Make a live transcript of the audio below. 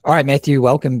All right, Matthew,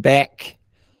 welcome back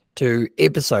to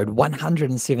episode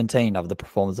 117 of the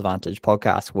Performance Advantage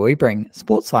podcast, where we bring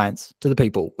sports science to the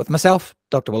people with myself,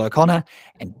 Dr. Will O'Connor,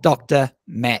 and Dr.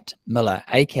 Matt Miller,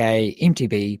 aka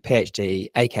MTB, PhD,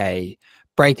 aka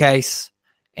Breakace,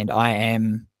 and I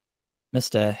am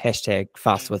Mr. Hashtag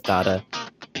Fast with Data.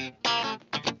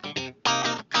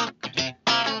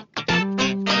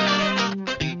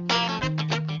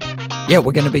 Yeah,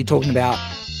 we're going to be talking about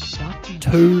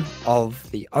two of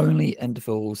the only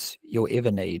intervals you'll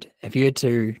ever need. If you had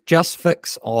to just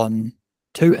fix on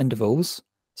 2 intervals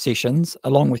sessions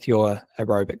along with your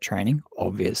aerobic training,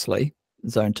 obviously,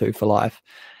 zone 2 for life,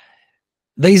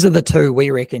 these are the 2 we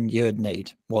reckon you'd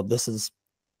need. Well,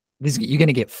 you're going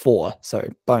to get 4, so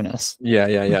bonus.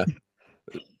 Yeah.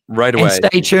 Right away. And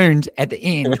stay tuned at the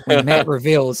end when Matt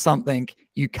reveals something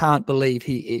you can't believe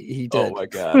he did.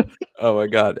 Oh my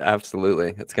god,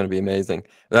 absolutely. It's going to be amazing.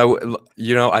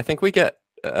 I think we get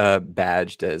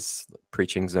badged as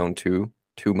preaching zone 2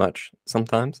 too much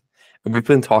sometimes. And we've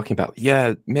been talking about,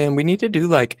 we need to do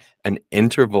like an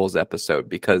intervals episode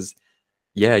because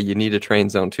you need to train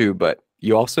zone 2, but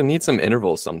you also need some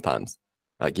intervals sometimes.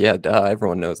 Like,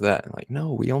 everyone knows that. Like,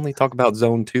 no, we only talk about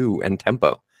zone 2 and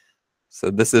tempo. So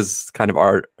this is kind of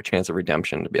our chance of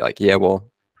redemption to be like,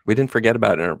 we didn't forget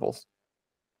about intervals.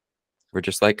 We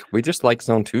just like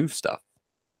zone 2 stuff.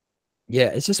 Yeah,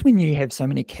 it's just when you have so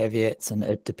many caveats and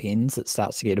it depends, it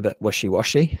starts to get a bit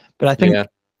wishy-washy. But I think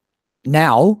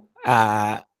now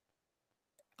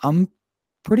I'm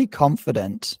pretty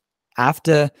confident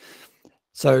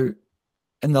so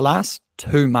in the last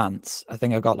 2 months, I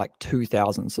think I got like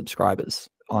 2,000 subscribers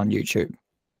on YouTube.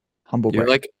 Humble You're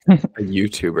brag. like a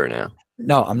YouTuber now.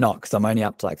 No, I'm not, because I'm only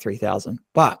up to like 3,000.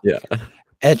 But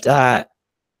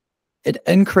it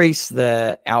increased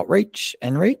the outreach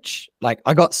and reach. Like,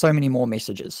 I got so many more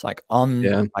messages, like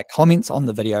like comments on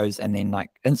the videos, and then like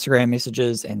Instagram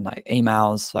messages and like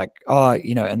emails, like,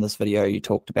 in this video you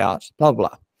talked about blah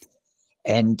blah.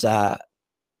 And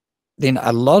then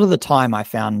a lot of the time I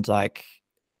found, like,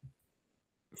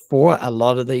 for a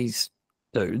lot of these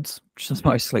dudes, which is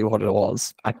mostly what it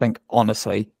was, I think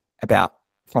honestly, about,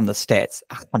 from the stats,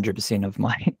 100% of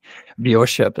my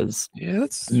viewership is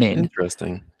that's men.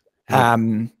 Interesting.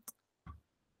 I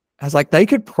was like, they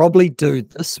could probably do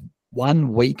this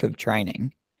 1 week of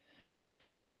training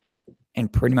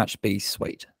and pretty much be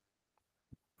sweet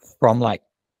from like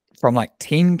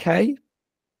 10K.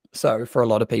 So for a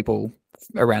lot of people,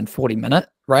 around 40-minute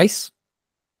race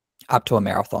up to a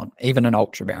marathon, even an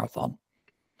ultra marathon,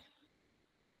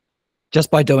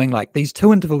 just by doing like these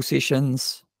 2 interval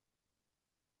sessions,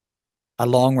 a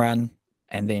long run,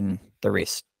 and then the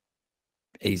rest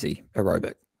easy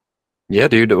aerobic. Yeah,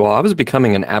 dude. Well, I was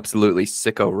becoming an absolutely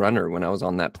sicko runner when I was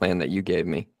on that plan that you gave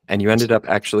me. And you ended up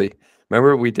actually,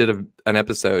 remember we did an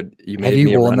episode, you made me Have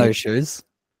you worn those shoes?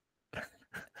 Do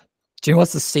you know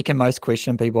what's the second most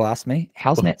question people ask me?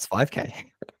 How's Matt's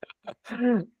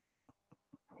 5K?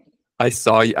 I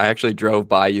saw you. I actually drove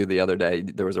by you the other day.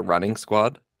 There was a running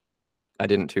squad. I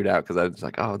didn't toot out because I was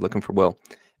like, looking for Will.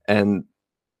 And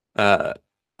I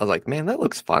was like, man, that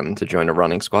looks fun to join a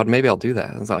running squad. Maybe I'll do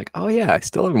that. I was like, I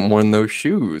still haven't worn those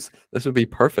shoes. This would be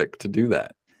perfect to do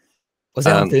that. Was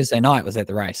that on Thursday night? Was that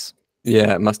the race?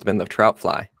 Yeah, it must have been the trout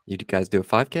fly. You guys do a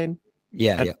 5K?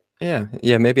 Yeah.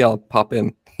 Maybe I'll pop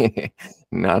in.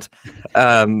 Not.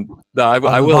 No, I will.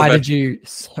 I've invited you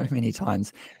so many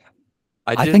times.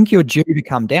 I think you're due to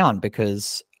come down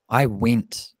because I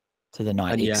went to the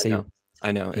night.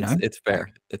 I know. It's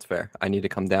fair. It's fair. I need to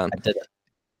come down. I did it.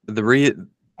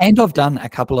 And I've done a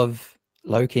couple of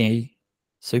low-key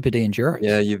Super D enduros.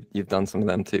 Yeah, you've done some of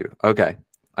them too. Okay,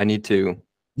 I need to.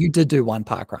 You did do one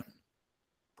park run.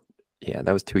 Yeah,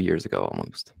 that was 2 years ago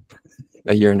almost.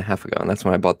 A year and a half ago, and that's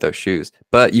when I bought those shoes.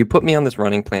 But you put me on this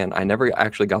running plan. I never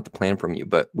actually got the plan from you,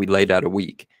 but we laid out a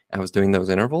week. I was doing those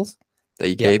intervals that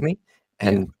you gave me,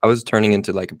 and I was turning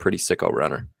into like a pretty sicko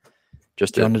runner. Do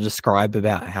you want to describe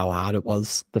about how hard it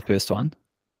was, the first one?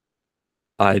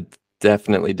 I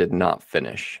definitely did not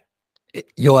finish.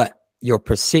 Your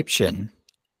perception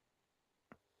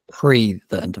pre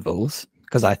the intervals,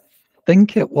 because I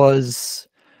think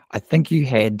you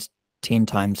had 10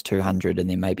 times 200 and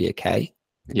then maybe a K.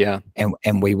 Yeah.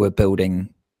 And we were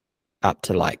building up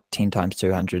to like 10 times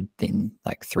 200, then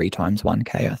like 3 times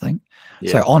 1K, I think.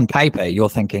 Yeah. So on paper, you're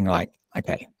thinking like,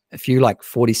 okay, a few like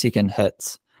 40-second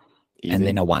hits and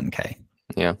then a 1K.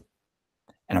 Yeah.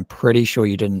 And I'm pretty sure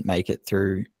you didn't make it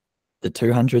through the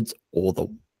 200s or the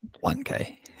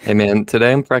 1K. Hey man,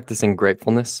 today I'm practicing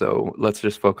gratefulness, so let's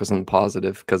just focus on the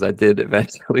positive because I did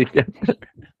eventually get there.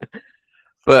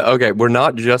 But okay, we're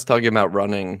not just talking about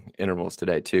running intervals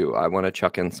today, too. I want to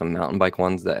chuck in some mountain bike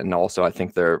ones and also I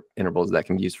think they're intervals that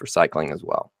can be used for cycling as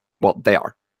well. Well, they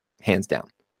are, hands down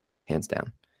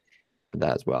for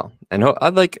that as well. And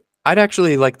I'd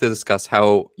actually like to discuss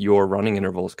how your running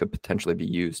intervals could potentially be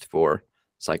used for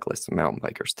cyclists and mountain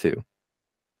bikers too.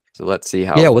 So let's see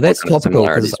how. Yeah, well, that's topical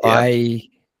because I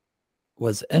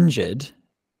was injured,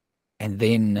 and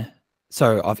then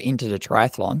so I've entered a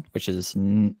triathlon, which is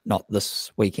not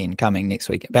this weekend coming, next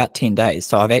week, about 10 days.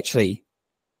 So I've actually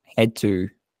had to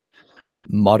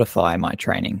modify my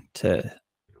training to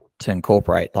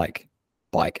incorporate like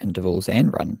bike intervals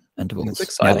and run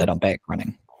intervals now that I'm back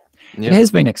running. Yeah. It has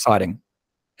been exciting.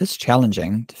 It's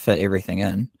challenging to fit everything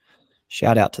in.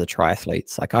 Shout out to the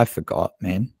triathletes. Like I forgot,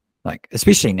 man. Like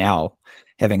especially now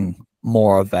having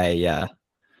more of a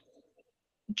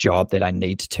job that I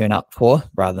need to turn up for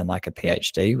rather than like a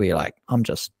PhD where you're like, I'm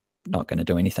just not going to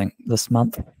do anything this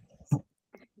month.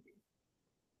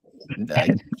 I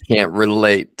can't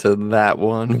relate to that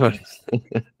one, but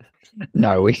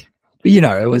no,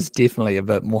 it was definitely a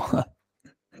bit more.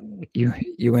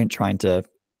 You went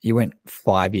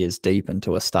 5 years deep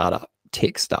into a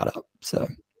tech startup. So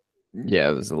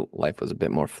yeah, life was a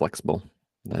bit more flexible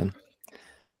then.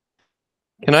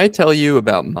 Can I tell you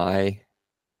about my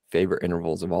favorite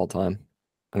intervals of all time?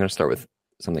 I'm going to start with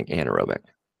something anaerobic.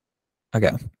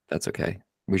 Okay. That's okay.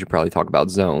 We should probably talk about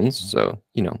zones. So,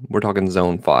 we're talking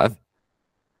zone 5.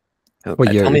 Well,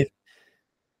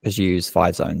 because you use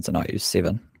 5 zones and I use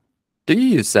 7. Do you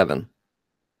use 7?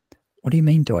 What do you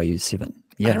mean, do I use 7?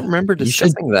 Yeah, I don't remember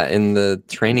discussing that in the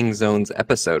training zones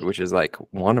episode, which is like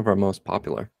one of our most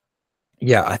popular.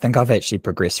 Yeah, I think I've actually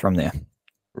progressed from there.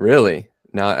 Really?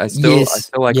 No, I still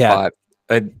like 5,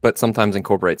 but sometimes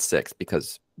incorporate 6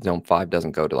 because zone 5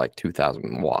 doesn't go to like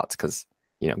 2,000 watts because,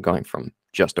 going from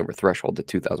just over threshold to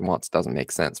 2,000 watts doesn't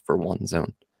make sense for one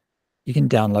zone. You can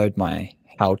download my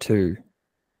how-to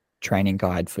training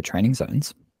guide for training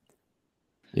zones.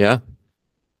 Yeah.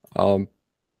 It's on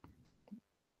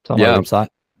my website.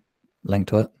 Link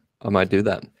to it. I might do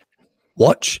that.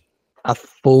 Watch a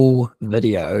full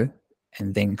video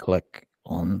and then click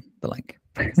on the link.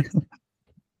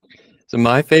 So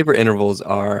my favorite intervals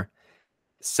are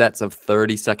sets of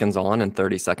 30 seconds on and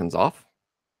 30 seconds off.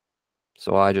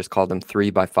 So I just call them 3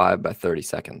 by 5 by 30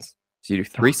 seconds. So you do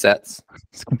 3 sets.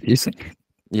 It's confusing.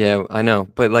 Yeah, I know.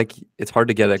 But like, it's hard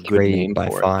to get a good name for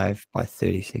it. 3 by 5 by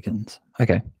 30 seconds.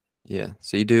 Okay. Yeah.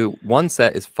 So you do one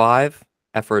set is 5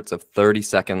 efforts of 30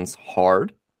 seconds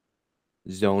hard,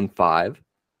 zone 5,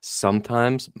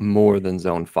 sometimes more than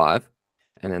zone 5,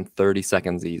 and then 30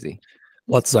 seconds easy.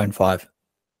 What's zone 5?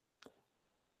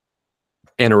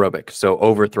 Anaerobic, so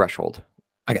over threshold.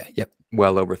 Okay, yep.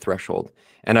 Well over threshold.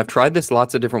 And I've tried this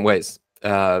lots of different ways,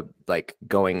 like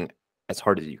going as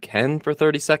hard as you can for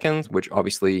 30 seconds, which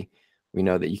obviously we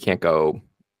know that you can't go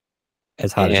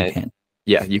as hard as you can.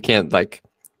 Yeah, you can't like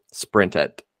sprint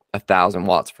at 1,000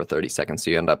 watts for 30 seconds.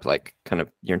 So you end up like kind of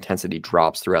your intensity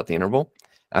drops throughout the interval.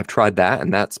 I've tried that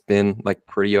and that's been like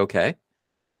pretty okay.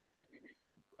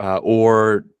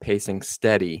 Or pacing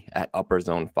steady at upper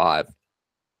zone 5.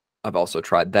 I've also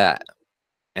tried that,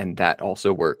 and that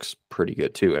also works pretty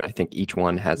good too. And I think each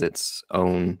one has its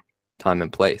own time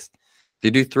and place.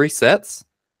 You do 3 sets,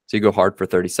 so you go hard for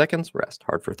 30 seconds, rest,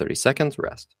 hard for 30 seconds,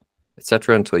 rest,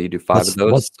 etc. until you do 5 of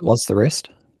those. What's the rest?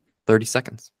 30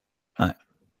 seconds. All right.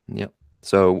 Yep.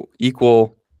 So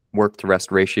equal work to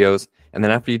rest ratios, and then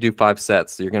after you do 5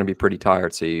 sets, you're going to be pretty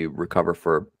tired, so you recover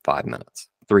for 5 minutes,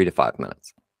 3 to 5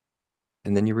 minutes,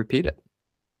 and then you repeat it.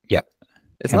 Yep.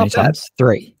 It's not bad.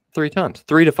 3 times,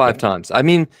 3 to 5 times. I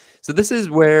mean, so this is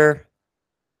where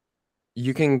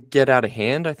you can get out of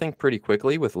hand, I think, pretty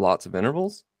quickly with lots of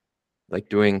intervals, like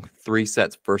doing 3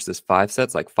 sets versus 5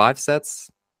 sets. Like 5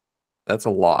 sets, that's a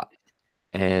lot.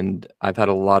 And I've had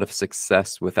a lot of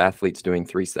success with athletes doing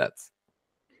 3 sets.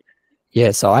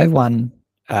 Yeah, so I won.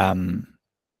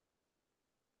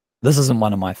 This isn't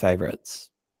one of my favorites,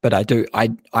 but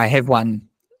I have one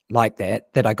like that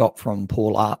I got from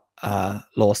Paul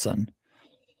Lawson.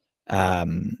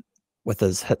 With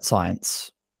his Hit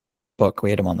Science book. We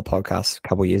had him on the podcast a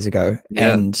couple of years ago.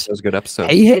 Yeah, and that was a good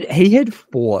episode. He had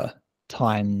 4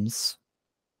 times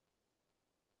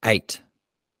 8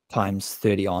 times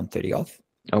 30 on, 30 off.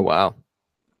 Oh wow.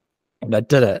 And I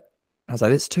did it. I was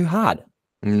like, it's too hard.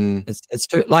 Mm. It's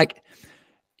too, like,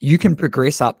 you can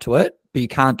progress up to it, but you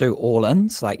can't do all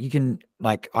ins. Like you can,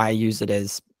 like, I use it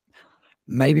as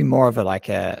maybe more of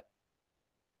a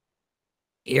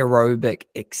aerobic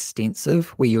extensive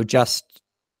where you're just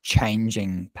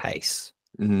changing pace,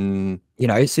 so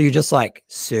you're just like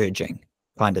surging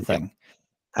kind of thing.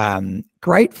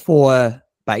 Great for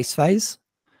base phase,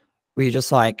 where you're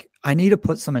just like, I need to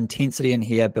put some intensity in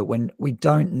here, but when we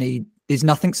don't need, there's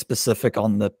nothing specific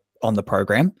on the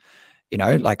program, you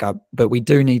know, like but we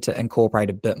do need to incorporate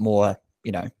a bit more,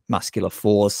 you know, muscular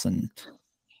force and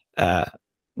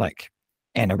like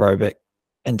anaerobic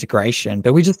integration,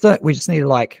 but we just need to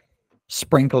like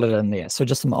sprinkle it in there. So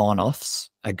just some on-offs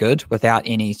are good without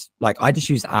any, like I just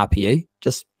use RPE,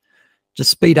 just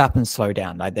speed up and slow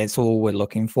down. Like that's all we're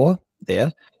looking for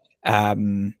there.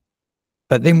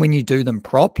 But then when you do them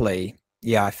properly,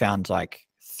 yeah, I found like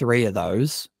 3 of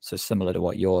those, so similar to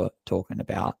what you're talking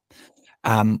about.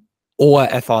 Or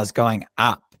if I was going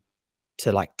up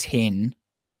to like 10,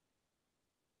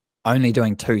 only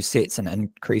doing 2 sets and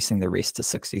increasing the rest to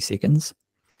 60 seconds.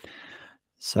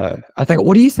 So I think,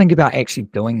 what do you think about actually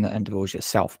doing the intervals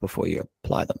yourself before you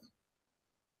apply them?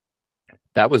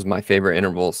 That was my favorite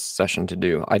interval session to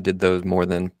do. I did those more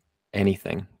than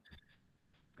anything.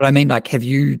 But I mean, like, have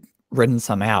you written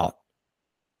some out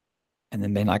and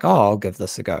then been like, oh, I'll give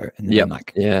this a go? And then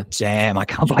like, yeah, damn, I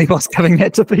can't believe I was giving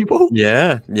that to people.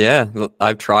 Yeah.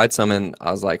 I've tried some and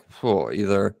I was like, oh,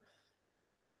 either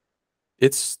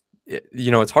it's,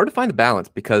 you know, it's hard to find the balance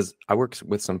because I work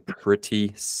with some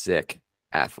pretty sick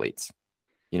athletes,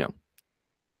 you know,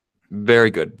 very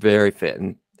good, very fit.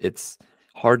 And it's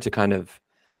hard to kind of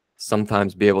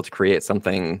sometimes be able to create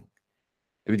something,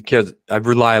 because I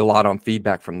rely a lot on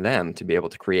feedback from them to be able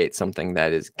to create something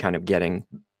that is kind of getting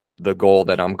the goal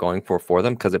that I'm going for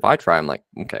them. Because if I try, I'm like,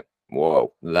 okay,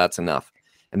 whoa, that's enough.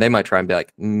 And they might try and be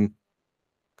like, come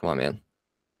on, man.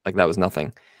 Like that was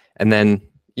nothing. And then,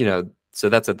 you know, so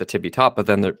that's at the tippy top. But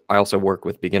then I also work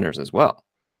with beginners as well,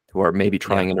 who are maybe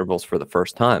trying intervals for the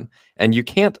first time. And you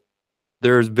can't,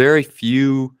 there's very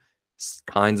few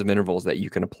kinds of intervals that you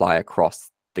can apply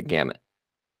across the gamut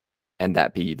and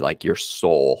that be like your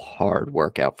sole hard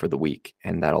workout for the week.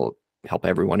 And that'll help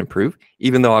everyone improve,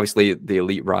 even though obviously the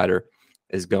elite rider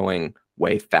is going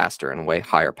way faster and way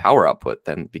higher power output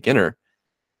than beginner.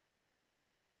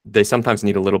 They sometimes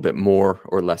need a little bit more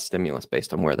or less stimulus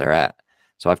based on where they're at.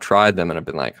 So I've tried them and I've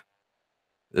been like,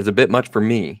 there's a bit much for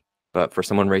me, but for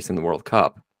someone racing the World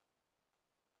Cup,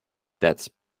 they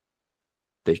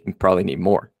probably need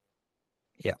more.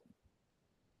 Yeah.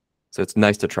 So it's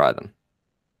nice to try them.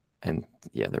 And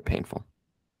yeah, they're painful.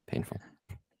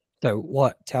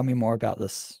 So tell me more about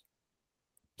this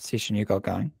session you got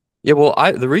going. Yeah, well,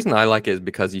 the reason I like it is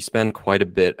because you spend quite a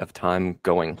bit of time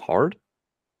going hard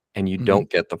and you don't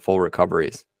get the full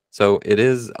recoveries. So it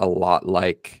is a lot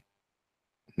like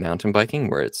mountain biking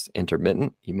where it's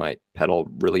intermittent. You might pedal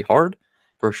really hard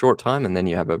for a short time and then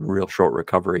you have a real short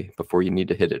recovery before you need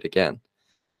to hit it again.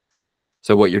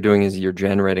 So what you're doing is you're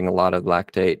generating a lot of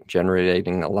lactate,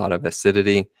 generating a lot of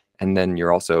acidity, and then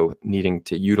you're also needing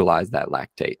to utilize that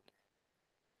lactate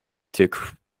to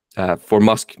for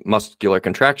muscular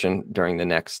contraction during the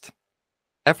next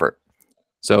effort.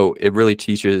 So it really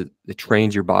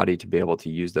trains your body to be able to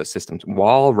use those systems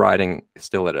while riding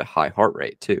still at a high heart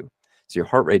rate too. So your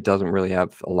heart rate doesn't really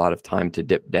have a lot of time to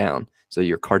dip down. So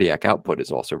your cardiac output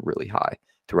is also really high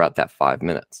throughout that 5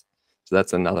 minutes. So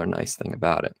that's another nice thing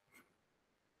about it.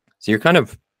 So you're kind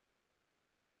of,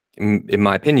 in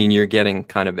my opinion, you're getting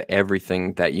kind of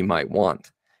everything that you might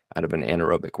want out of an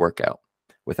anaerobic workout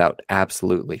without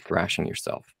absolutely thrashing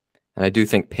yourself. And I do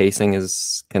think pacing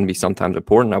can be sometimes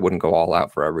important. I wouldn't go all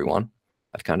out for everyone.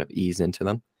 I've kind of eased into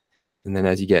them. And then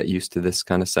as you get used to this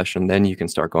kind of session, then you can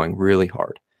start going really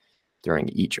hard during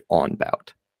each on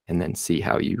bout and then see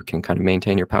how you can kind of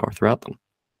maintain your power throughout them.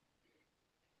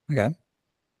 Okay.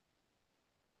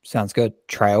 Sounds good.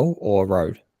 Trail or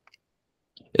road?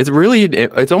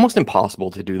 It's almost impossible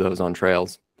to do those on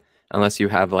trails unless you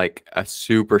have like a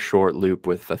super short loop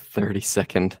with a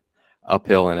 30-second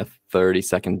uphill and a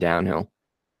 30-second downhill.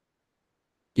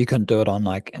 You couldn't do it on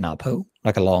like an uphill,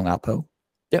 like a long uphill?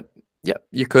 Yep,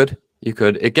 you could.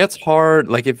 It gets hard.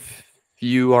 Like if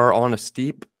you are on a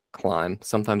steep climb,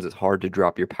 sometimes it's hard to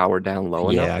drop your power down low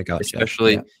enough. Yeah, I got you.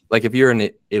 Especially like if you're an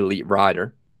elite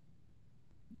rider,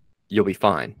 you'll be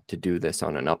fine to do this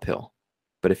on an uphill.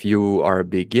 But if you are a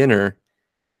beginner,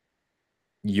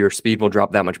 your speed will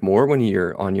drop that much more when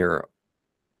you're on your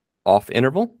off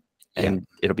interval, and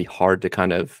it'll be hard to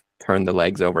kind of turn the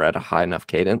legs over at a high enough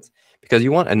cadence because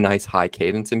you want a nice high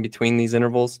cadence in between these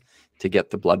intervals to get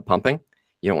the blood pumping.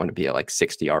 You don't want to be at like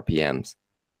 60 RPMs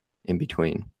in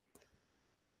between.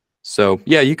 So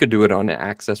yeah, you could do it on an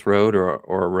access road or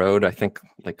a road. I think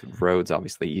like road's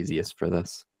obviously easiest for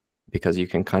this because you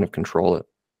can kind of control it.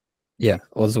 Yeah,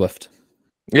 or Zwift.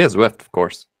 Yeah, Zwift, of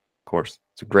course.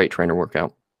 It's a great trainer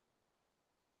workout.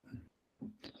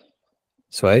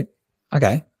 Sweet.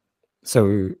 Okay.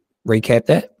 So recap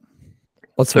that.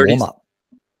 What's a 30 warm up?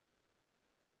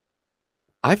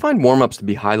 I find warm-ups to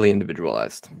be highly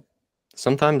individualized.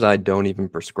 Sometimes I don't even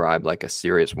prescribe like a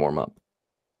serious warm-up.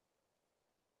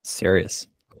 Serious.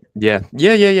 Yeah.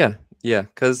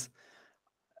 Because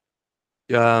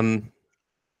if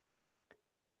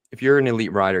you're an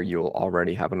elite rider, you'll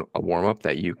already have a warm-up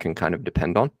that you can kind of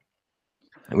depend on.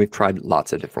 And we've tried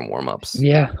lots of different warm-ups.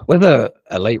 Yeah. With a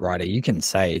elite rider, you can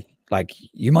say, like,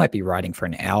 you might be riding for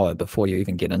an hour before you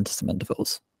even get into some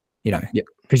intervals, you know,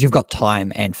 because you've got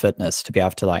time and fitness to be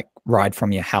able to like ride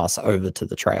from your house over to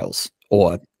the trails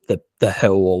or the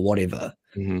hill or whatever.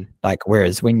 Mm-hmm. Like,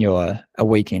 whereas when you're a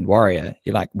weekend warrior,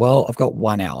 you're like, well, I've got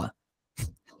 1 hour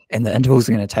and the intervals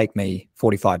are going to take me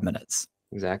 45 minutes.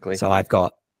 Exactly. So I've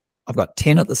got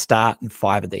 10 at the start and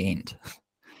 5 at the end.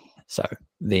 So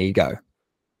there you go.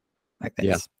 Like that.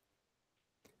 Yeah.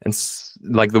 And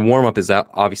like the warm-up is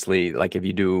obviously like if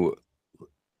you do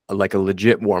like a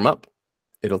legit warm-up,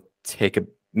 it'll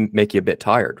make you a bit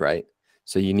tired, right?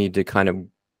 So you need to kind of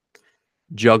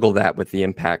juggle that with the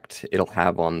impact it'll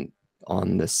have on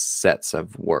the sets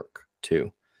of work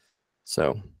too.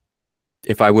 So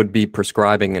if I would be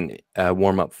prescribing a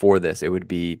warm-up for this, it would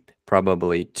be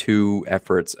probably 2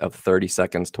 efforts of 30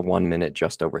 seconds to 1 minute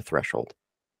just over threshold.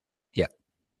 Yeah.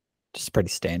 Just pretty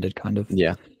standard kind of.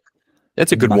 Yeah.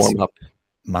 It's a good warm-up.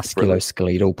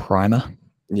 Musculoskeletal primer.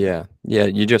 Yeah.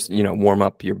 You just, warm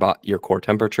up your core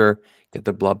temperature, get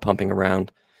the blood pumping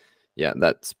around. Yeah,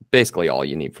 that's basically all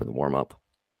you need for the warm-up.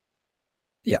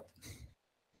 Yeah.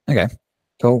 Okay,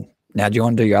 cool. Now, do you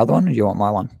want to do your other one or do you want my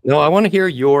one? No, I want to hear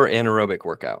your anaerobic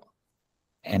workout.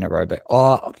 Anaerobic.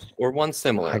 Oh, or one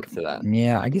similar to that.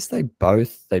 Yeah, I guess they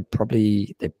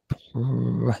probably.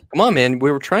 Come on, man.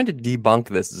 We were trying to debunk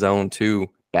this Zone 2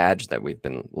 badge that we've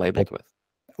been labeled with.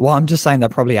 Well, I'm just saying they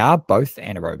probably are both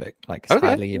anaerobic. Like, it's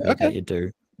hardly ever that you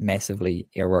do massively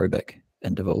aerobic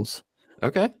intervals.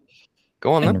 Okay.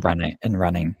 Go on then.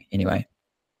 Running anyway.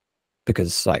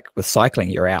 Because, like, with cycling,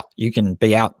 you're out. You can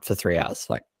be out for 3 hours,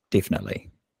 like,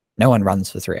 definitely. No one runs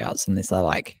for 3 hours unless they're,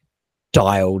 like,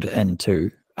 dialed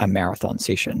into a marathon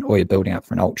session or you're building up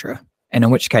for an ultra. And in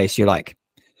which case, you're, like,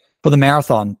 for the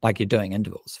marathon, like, you're doing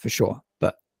intervals for sure.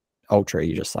 But ultra,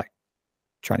 you're just, like,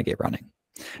 trying to get running.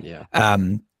 Yeah.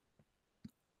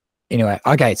 Anyway,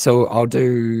 okay, so I'll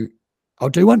do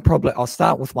one probably. I'll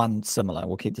start with one similar.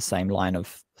 We'll keep the same line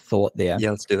of thought there. Yeah,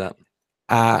 let's do that.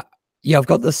 Yeah, I've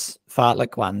got this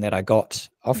fartlek one that I got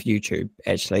off YouTube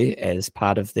actually as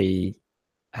part of the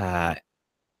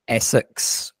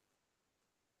ASICS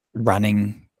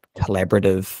running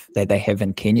collaborative that they have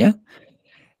in Kenya.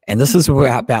 And this is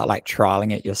about like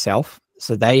trialing it yourself.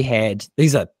 So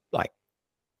these are like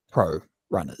pro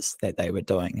runners that they were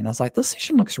doing. And I was like, this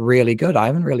session looks really good. I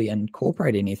haven't really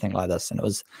incorporated anything like this. And it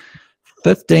was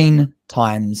 15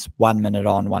 times 1 minute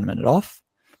on, 1 minute off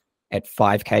at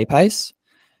 5K pace.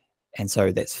 And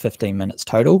so that's 15 minutes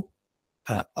total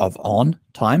of on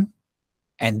time.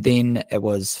 And then it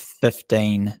was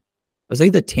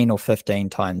either 10 or 15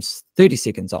 times 30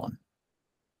 seconds on,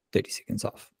 30 seconds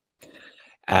off.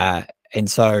 And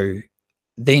so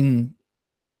then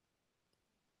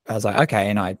I was like, okay.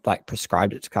 And I like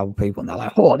prescribed it to a couple of people and they're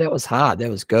like, oh, that was hard. That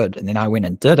was good. And then I went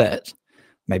and did it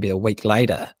maybe a week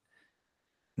later. And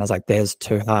I was like, that's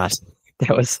too hard.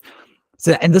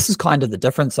 And this is kind of the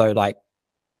difference. So like,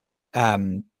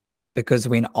 because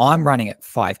when I'm running at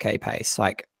 5K pace,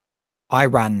 like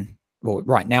right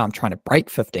now I'm trying to break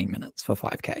 15 minutes for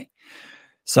 5K.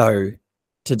 So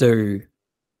to do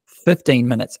 15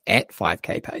 minutes at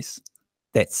 5K pace,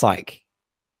 that's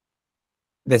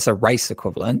a race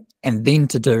equivalent. And then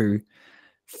to do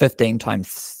 15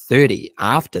 times 30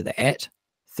 after that,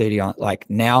 30 on, like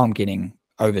now I'm getting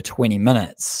over 20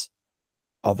 minutes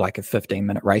of like a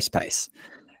 15-minute race pace.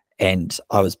 And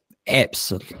I was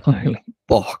absolutely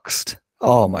boxed.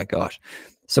 Oh my gosh.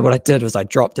 So what I did was I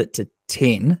dropped it to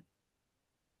 10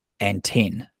 and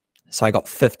 10. So I got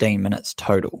 15 minutes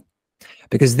total.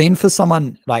 Because then for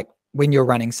someone like when you're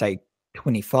running, say,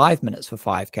 25 minutes for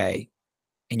 5K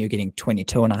and you're getting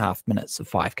 22 and a half minutes of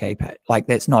 5K, like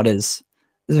there's a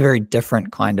very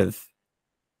different kind of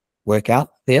workout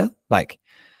there. Like,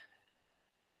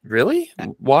 really?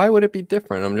 Why would it be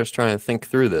different? I'm just trying to think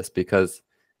through this because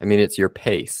I mean, it's your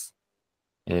pace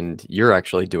and you're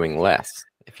actually doing less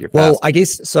if you're fast. Well, I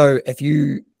guess so.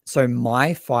 So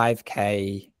my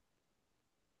 5K.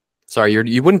 Sorry,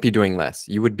 you wouldn't be doing less.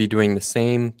 You would be doing the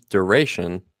same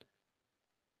duration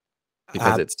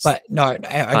because it's but no,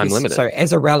 time limited. So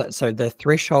so the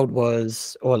threshold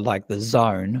was, or like the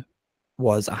zone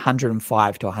was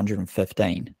 105 to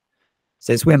 115.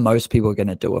 So it's where most people are going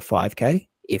to do a 5K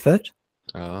effort,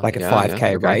 like a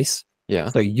 5K race. Yeah.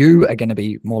 So you are going to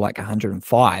be more like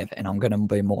 105, and I'm going to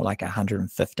be more like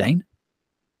 115%.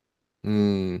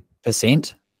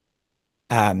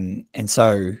 And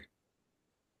so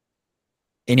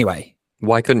anyway.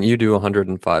 Why couldn't you do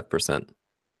 105%?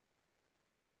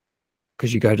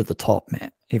 Because you go to the top,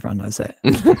 Matt. Everyone knows that.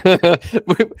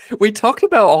 we talked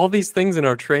about all these things in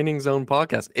our Training Zone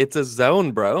podcast. It's a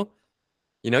zone, bro.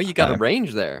 You know, you got a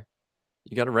range there.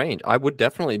 You got a range. I would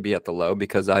definitely be at the low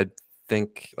because I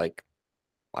think like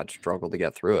I'd struggle to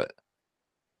get through it.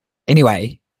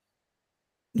 Anyway,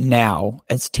 now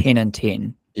it's 10 and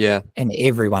 10. Yeah. And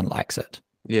everyone likes it.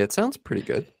 Yeah, it sounds pretty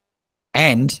good.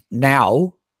 And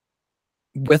now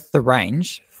with the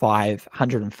range,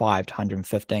 105 to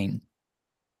 115%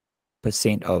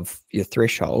 of your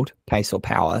threshold, pace or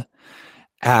power,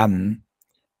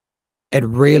 it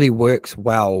really works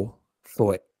well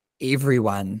for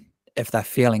everyone if they're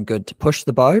feeling good to push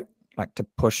the boat, like to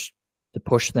push the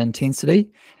intensity,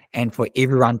 and for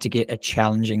everyone to get a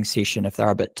challenging session if they're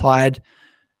a bit tired,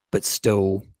 but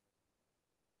still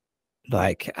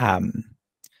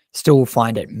still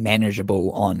find it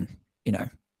manageable on,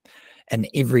 an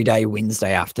everyday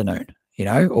Wednesday afternoon,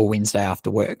 or Wednesday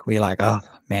after work. We're like, oh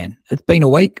man, it's been a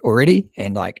week already.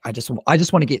 And like, I just want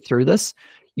to get through this.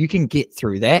 You can get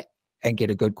through that and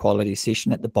get a good quality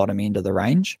session at the bottom end of the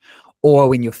range. Or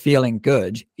when you're feeling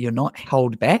good, you're not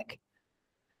held back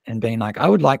and being like, I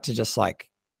would like to just like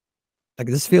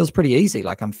this feels pretty easy.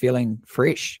 Like I'm feeling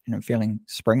fresh and I'm feeling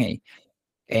springy.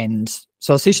 And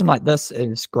so a session like this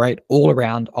is great all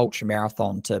around ultra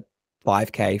marathon to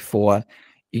 5K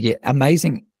you get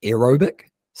amazing aerobic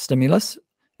stimulus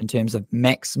in terms of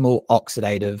maximal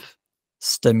oxidative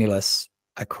stimulus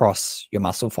across your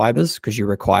muscle fibers because you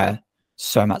require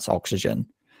so much oxygen.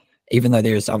 Even though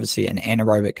there's obviously an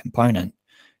anaerobic component,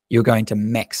 you're going to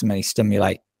maximally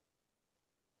stimulate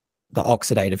the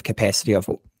oxidative capacity of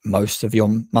most of your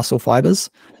muscle fibers.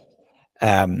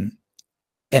 And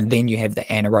then you have the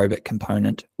anaerobic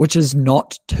component, which is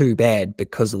not too bad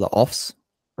because of the offs,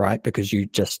 right? Because you're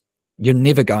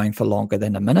never going for longer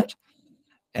than a minute.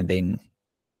 And then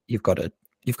you've got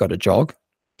to jog.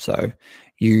 So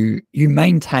you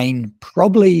maintain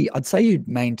I'd say you'd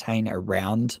maintain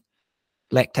around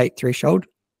lactate threshold,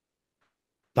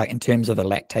 like in terms of a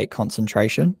lactate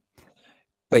concentration,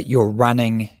 but you're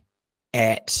running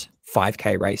at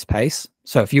 5K race pace.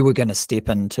 So if you were going to step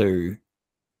into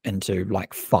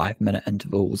like 5-minute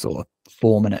intervals or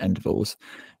 4-minute intervals,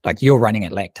 like you're running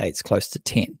at lactates close to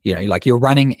 10, like you're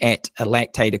running at a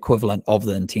lactate equivalent of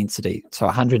the intensity. So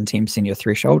 110% your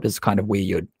threshold is kind of where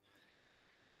you'd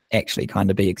actually kind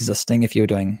of be existing if you're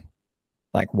doing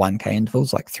like 1K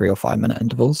intervals, like 3 or 5-minute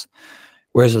intervals.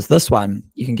 Whereas with this one,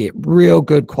 you can get real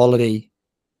good quality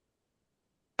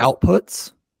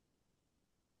outputs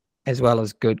as well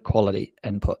as good quality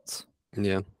inputs.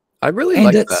 Yeah. I really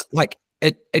like that. Like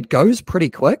it goes pretty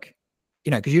quick,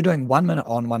 because you're doing 1 minute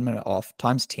on, 1 minute off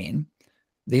times 10.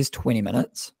 There's 20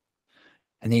 minutes.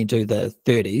 And then you do the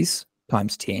 30s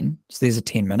times 10. So there's a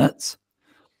 10 minutes.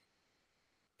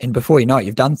 And before you know it,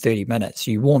 you've done 30 minutes.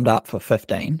 You warmed up for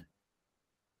 15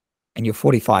 and you're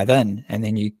 45 in, and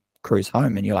then you cruise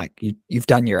home and you're like, you've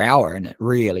done your hour, and it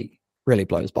really, really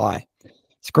blows by.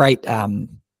 It's great.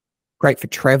 Great for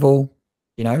travel,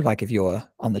 like if you're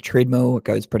on the treadmill, it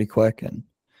goes pretty quick, and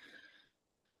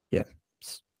yeah,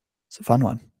 it's a fun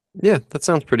one. Yeah, that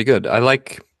sounds pretty good. I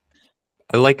like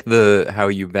how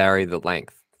you vary the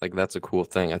length. Like that's a cool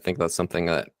thing. I think that's something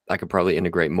that I could probably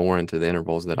integrate more into the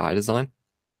intervals that I design.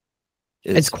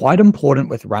 It's quite important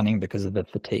with running because of the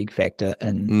fatigue factor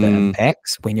and the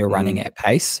impacts when you're running at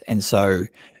pace. And so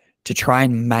to try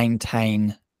and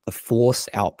maintain the force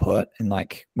output, and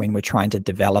like when we're trying to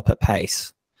develop a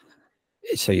pace,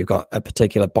 so you've got a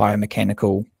particular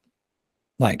biomechanical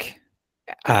like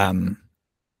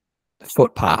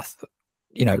footpath,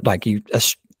 like you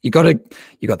got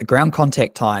the ground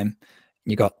contact time,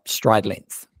 you got stride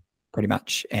length pretty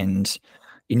much, and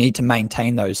you need to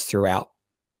maintain those throughout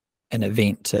an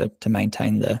event to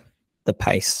maintain the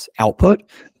pace output.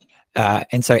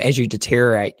 And so as you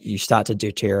deteriorate, you start to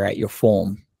deteriorate your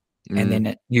form. And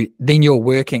then you're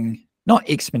working not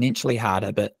exponentially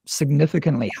harder, but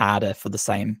significantly harder for the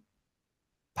same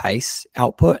pace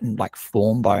output and like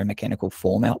biomechanical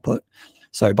form output.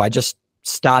 So by just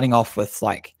starting off with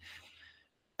like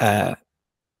a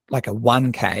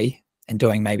 1K and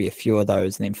doing maybe a few of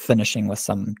those and then finishing with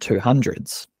some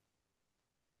 200s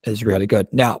is really good.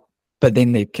 Now, but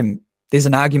then there's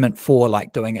an argument for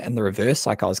like doing it in the reverse,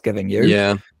 like I was giving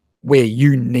you, where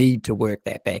you need to work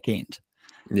that back end.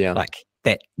 Yeah. Like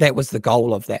that was the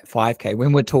goal of that 5K.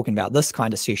 When we're talking about this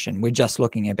kind of session, we're just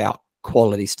looking about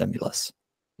quality stimulus,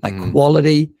 like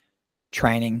quality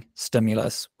training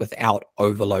stimulus without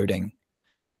overloading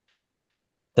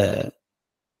the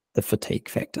fatigue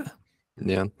factor.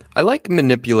 Yeah. I like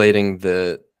manipulating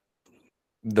the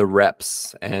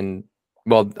reps, and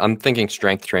well, I'm thinking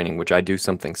strength training, which I do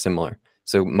something similar.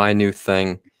 So my new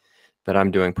thing that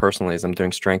I'm doing personally is I'm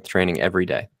doing strength training every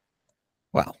day.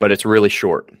 Wow. But it's really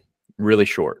short.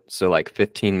 So like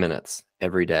 15 minutes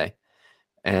every day.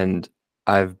 And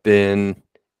I've been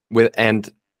with, and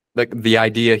like the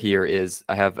idea here is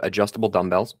I have adjustable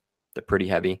dumbbells. They're pretty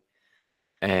heavy,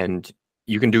 and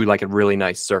you can do like a really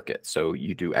nice circuit. So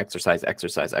you do exercise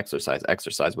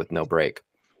with no break.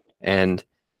 And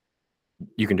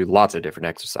you can do lots of different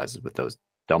exercises with those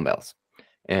dumbbells.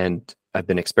 And I've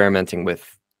been experimenting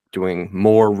with doing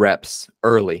more reps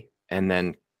early and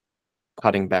then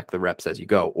cutting back the reps as you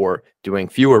go, or doing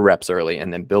fewer reps early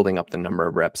and then building up the number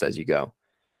of reps as you go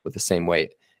with the same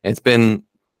weight. And it's been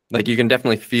like, you can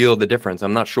definitely feel the difference.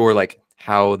 I'm not sure like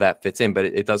how that fits in, but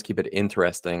it does keep it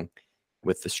interesting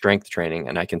with the strength training.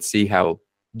 And I can see how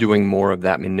doing more of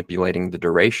that, manipulating the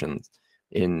durations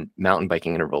in mountain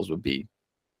biking intervals would be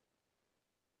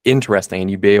interesting,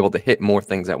 and you'd be able to hit more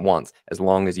things at once as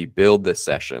long as you build this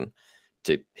session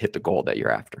to hit the goal that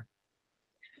you're after.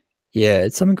 Yeah,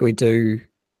 it's something we do,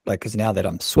 like, because now that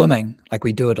I'm swimming, like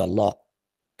we do it a lot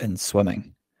in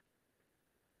swimming.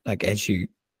 Like as you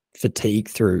fatigue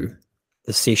through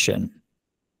the session,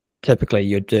 typically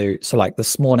you do, so like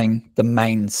this morning, the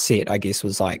main set, I guess,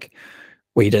 was like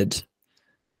we did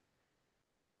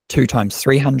 2 times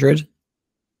 300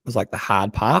 was like the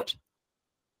hard part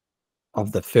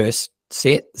of the first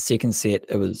set. The second set,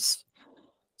 it was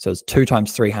 2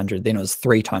 times 300, then it was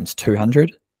 3 times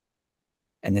 200.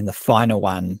 And then the final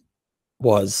one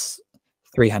was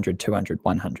 300, 200,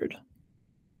 100.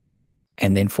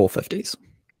 And then 450s.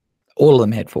 All of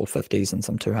them had 450s and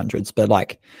some 200s, but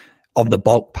like of the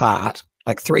bulk part,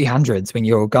 like 300s, when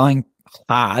you're going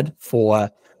hard for,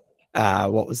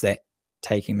 what was that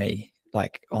taking me?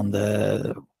 Like on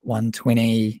the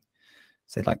 120,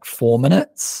 say like 4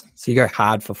 minutes. So you go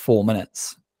hard for 4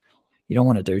 minutes. You don't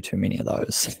want to do too many of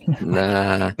those.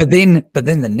 Nah. But then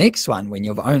the next one, when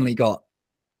you've only got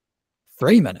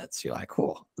 3 minutes, you're like,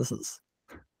 oh, this is.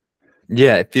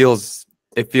 Yeah, it feels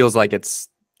like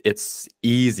it's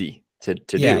easy to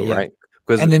do, right?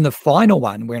 And then the final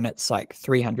one, when it's like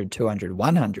 300, 200,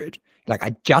 100, like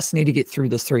I just need to get through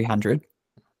this 300,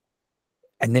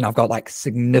 and then I've got like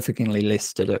significantly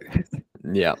less to do.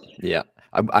 Yeah.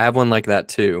 I have one like that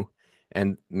too.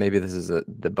 And maybe this is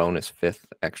the bonus fifth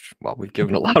extra. Well, we've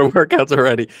given a lot of workouts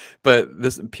already, but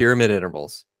this pyramid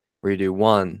intervals where you do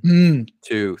 1,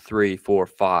 2, 3, 4,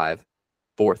 5,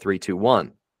 4, 3, 2,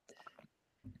 1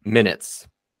 minutes,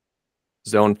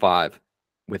 zone 5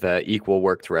 with a equal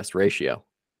work to rest ratio.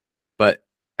 But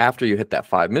after you hit that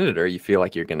 5-minute, you feel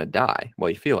like you're going to die. Well,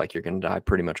 you feel like you're going to die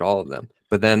pretty much all of them.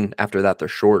 But then after that, they're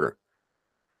shorter.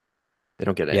 They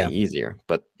don't get any easier,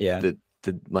 but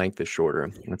the length is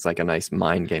shorter. It's like a nice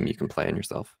mind game you can play on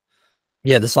yourself.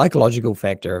 Yeah, the psychological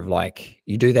factor of like,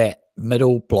 you do that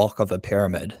middle block of a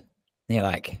pyramid, and you're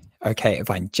like, okay, if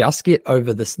I just get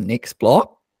over this next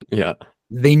block,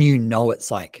 then you know it's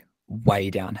like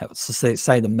way downhill. So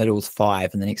say the middle's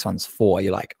 5 and the next one's 4.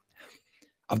 You're like,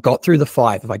 I've got through the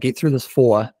 5. If I get through this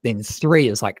 4, then 3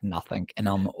 is like nothing. And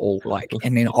I'm all like,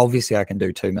 and then obviously I can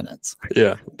do 2 minutes.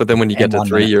 Yeah. But then when you get to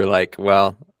 3, you're like,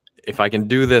 well, if I can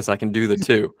do this, I can do the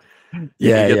 2.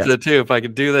 Get to the 2. If I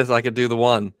could do this, I could do the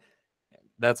 1.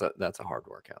 That's a hard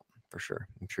workout for sure.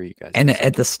 I'm sure you guys. And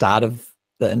at the start of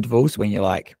the intervals, when you're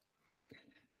like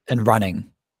in running,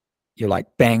 you like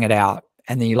bang it out,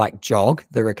 and then you like jog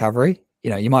the recovery. You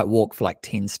know, you might walk for like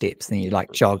 10 steps, then you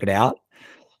like jog it out.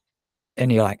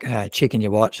 And you're like, checking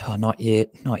your watch. Oh, not yet.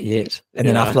 And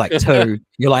then after like 2,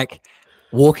 you're like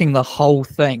walking the whole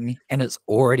thing, and it's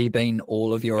already been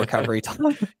all of your recovery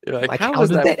time. You're like, how is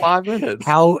that 5 minutes?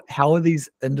 How are these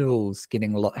intervals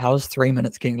getting how is 3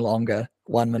 minutes getting longer,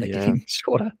 1 minute getting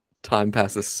shorter? Time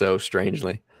passes so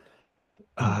strangely.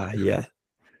 Yeah,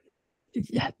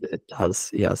 it does.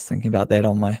 Yeah, I was thinking about that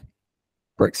on my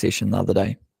brick session the other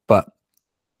day. But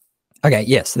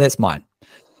okay, so that's mine.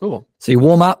 Cool. So you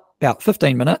warm up about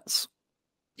 15 minutes.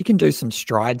 You can do some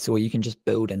strides, or you can just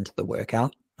build into the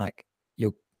workout. Like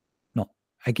you're not,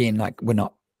 again, like we're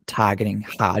not targeting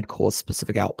hardcore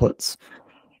specific outputs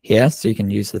here. So you can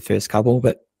use the first couple,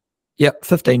 but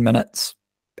 15 minutes,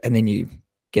 and then you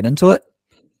get into it.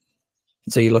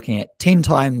 So you're looking at 10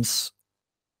 times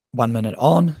 1 minute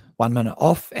on, 1 minute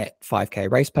off at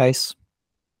 5K race pace.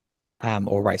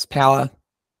 or race power,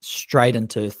 straight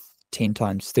into 10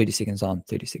 times 30 seconds on,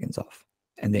 30 seconds off.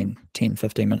 And then 10,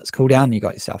 15 minutes cool down, you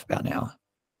got yourself about an hour.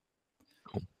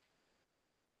 Cool.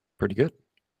 Pretty good.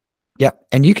 Yeah.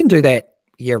 And you can do that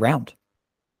year round.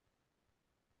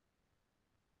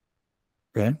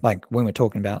 Yeah. Like when we're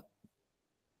talking about,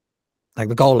 like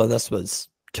the goal of this was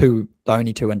the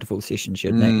only 2 interval sessions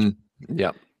you'd need.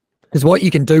 Yeah. Because what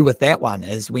you can do with that one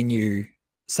is when you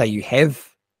say you have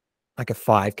like a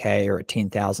 5K or a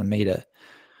 10,000 meter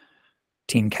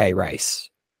 10K race,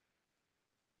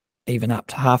 even up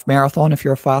to half marathon, if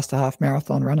you're a faster half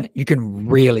marathon runner, you can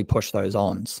really push those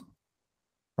ons,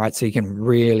 right? So you can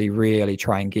really, really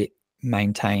try and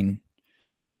maintain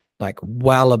like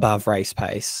well above race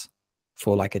pace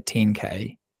for like a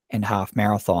 10K and half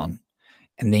marathon,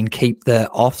 and then keep the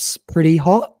offs pretty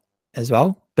hot as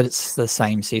well. But it's the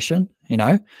same session, you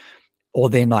know? Or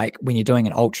then like when you're doing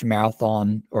an ultra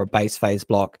marathon or a base phase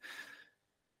block,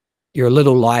 you're a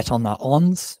little light on the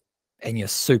ons and you're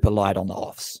super light on the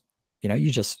offs. You know,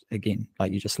 you just, again,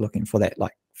 like you're just looking for that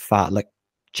like fartlek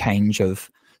change of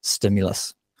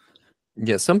stimulus.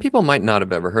 Yeah, some people might not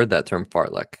have ever heard that term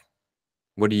fartlek.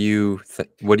 What do you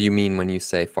mean when you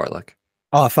say fartlek?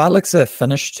 Oh, fartlek's a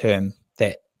Finnish term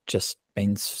that just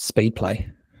means speed play.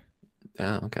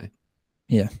 Ah, okay.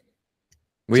 Yeah.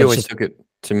 We always took it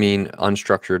to mean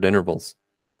unstructured intervals.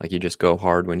 Like you just go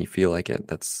hard when you feel like it.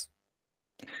 That's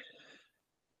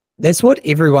what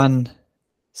everyone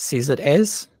says it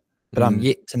as, but I'm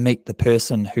yet to meet the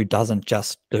person who doesn't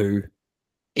just do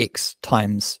X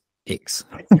times X.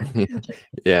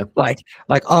 Yeah. Like,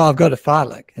 oh, I've got a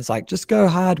fartlek. It's like, just go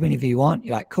hard whenever you want.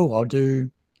 You're like, cool, I'll do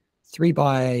 3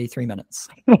 by 3 minutes.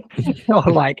 Or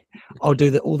like, I'll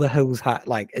do all the hills hard.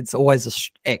 Like, it's always an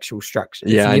actual structure.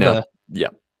 Yeah, I know. Yeah.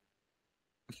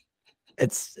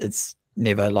 It's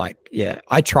never like, yeah.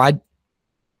 I tried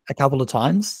a couple of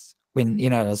times when, you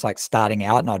know, I was like starting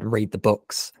out and I'd read the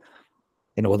books,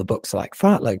 and all the books are like,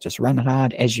 fartlek, just run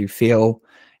hard as you feel.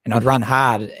 And I'd run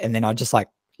hard, and then I'd just like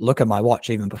look at my watch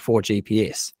even before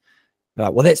GPS.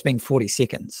 Like, well, that's been 40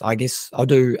 seconds. I guess I'll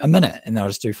do a minute, and then I'll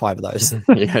just do 5 of those.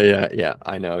 Yeah.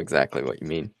 I know exactly what you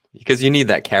mean. Because you need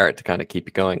that carrot to kind of keep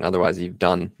you going. Otherwise, you've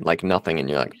done like nothing, and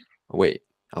you're like, oh, wait,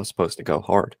 I was supposed to go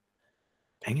hard.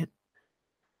 Dang it.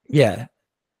 Yeah.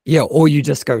 Yeah. Or you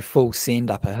just go full send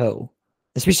up a hill,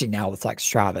 especially now with like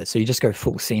Strava. So you just go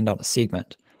full send on a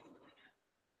segment.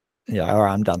 Yeah. All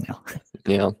right, I'm done now.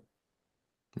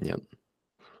 Yeah.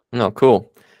 No,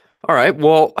 cool. All right.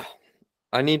 Well,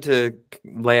 I need to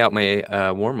lay out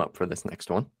my warm up for this next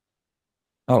one.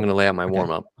 I'm going to lay out my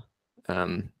warm up.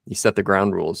 You set the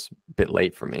ground rules a bit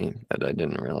late for me, but I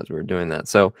didn't realize we were doing that.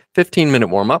 So 15-minute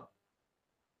warm up,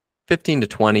 15 to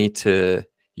 20 to,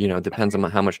 you know, depends on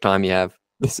how much time you have.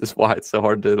 This is why it's so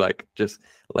hard to like just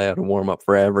lay out a warm up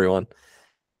for everyone.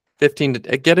 15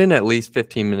 to get in at least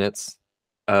 15 minutes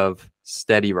of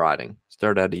steady riding.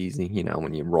 Start out easy, you know,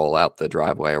 when you roll out the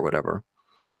driveway or whatever,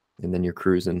 and then you're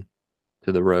cruising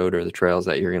to the road or the trails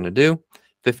that you're going to do.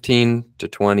 15 to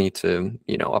 20 to,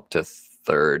 you know, up to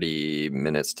 30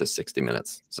 minutes to 60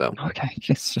 minutes. So okay,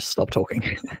 let's just stop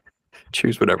talking.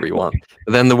 Choose whatever you want.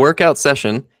 But then the workout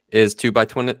session is 2 by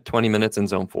 20 minutes in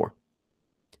zone 4.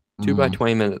 2 by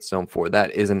 20 minutes zone 4.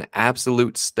 That is an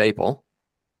absolute staple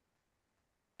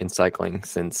in cycling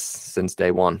since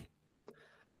day one.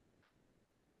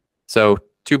 So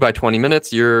 2 by 20 minutes,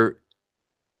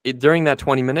 during that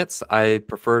 20 minutes, I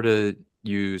prefer to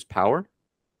use power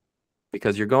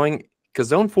because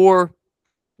zone 4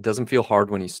 doesn't feel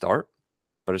hard when you start,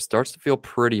 but it starts to feel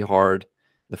pretty hard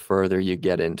the further you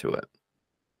get into it.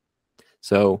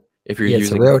 So if you're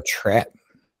using, it's a real trap.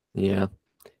 Yeah.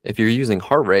 If you're using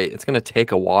heart rate, it's going to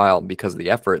take a while because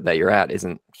the effort that you're at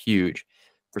isn't huge.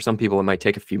 For some people, it might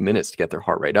take a few minutes to get their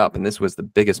heart rate up. And this was the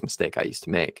biggest mistake I used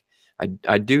to make.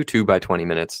 I'd do 2 by 20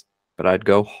 minutes, but I'd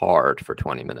go hard for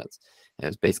 20 minutes. And it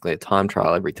was basically a time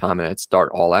trial every time, and I'd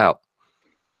start all out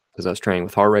because I was training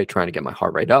with heart rate, trying to get my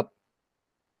heart rate up.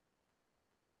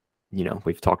 You know,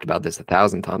 we've talked about this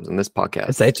 1,000 times in this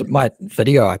podcast. It's my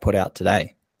video I put out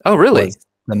today. Oh, really?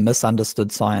 The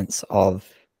misunderstood science of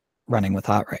running with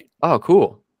heart rate. Oh,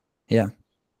 cool. Yeah.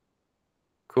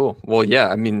 Cool. Well, yeah,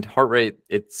 I mean, heart rate,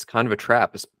 it's kind of a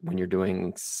trap when you're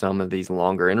doing some of these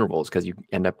longer intervals because you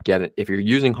end up if you're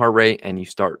using heart rate and you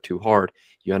start too hard,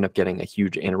 you end up getting a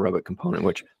huge anaerobic component,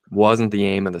 which wasn't the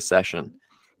aim of the session.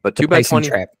 But 2 by 20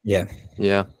 trap.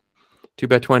 Yeah. 2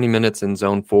 by 20 minutes in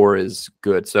zone 4 is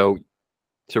good. So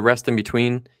to rest in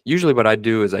between, usually what I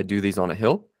do is I do these on a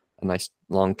hill, a nice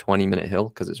long 20-minute hill,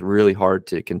 because it's really hard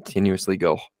to continuously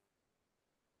go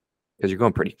because you're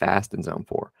going pretty fast in zone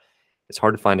 4. it's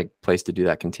hard to find a place to do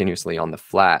that continuously on the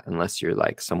flat unless you're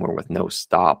like somewhere with no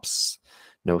stops,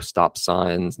 no stop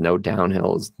signs, no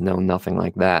downhills, no nothing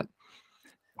like that.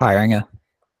 Kairanger.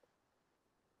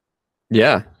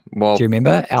 Yeah. Well, do you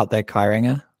remember out there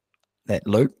Kairanger? That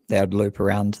loop, they would loop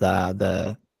around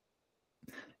the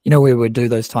we would do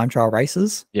those time trial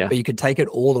races. Yeah. But you could take it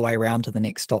all the way around to the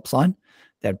next stop sign.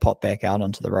 They'd pop back out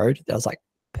onto the road. That was like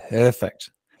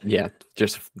perfect. Yeah,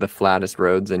 just the flattest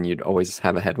roads, and you'd always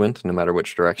have a headwind no matter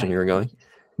which direction you were going.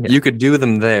 Yeah. You could do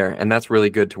them there, and that's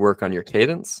really good to work on your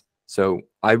cadence. So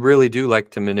I really do like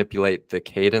to manipulate the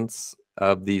cadence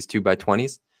of these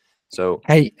 2x20s. So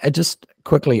hey, just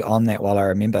quickly on that while I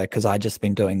remember, because I just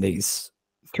been doing these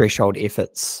threshold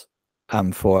efforts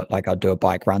for like I'll do a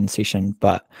bike run session,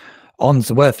 but on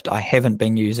Zwift I haven't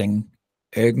been using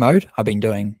erg mode. I've been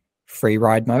doing free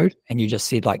ride mode, and you just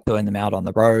said like doing them out on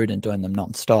the road and doing them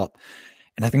non-stop.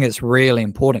 And I think it's really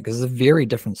important because it's a very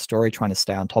different story trying to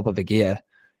stay on top of a gear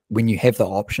when you have the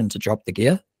option to drop the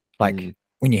gear, like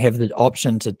when you have the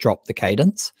option to drop the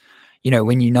cadence,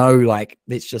 when like,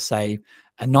 let's just say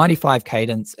a 95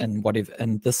 cadence and whatever,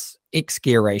 and this X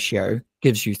gear ratio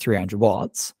gives you 300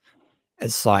 watts.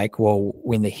 It's like, well,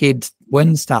 when the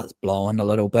wind starts blowing a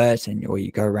little bit or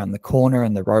you go around the corner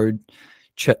and the road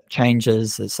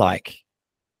changes, it's like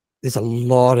there's a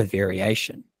lot of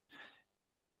variation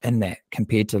in that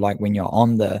compared to like when you're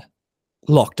on the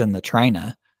locked in the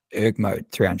trainer erg mode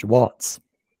 300 watts.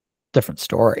 Different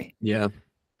story. Yeah,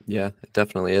 it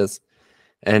definitely is.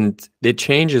 And it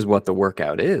changes what the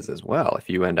workout is as well if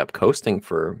you end up coasting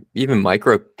for even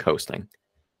micro coasting,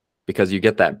 because you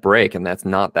get that break, and that's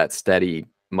not that steady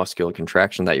muscular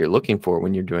contraction that you're looking for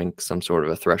when you're doing some sort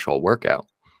of a threshold workout.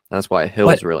 That's why a hill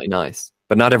is really nice,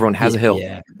 but not everyone has a hill.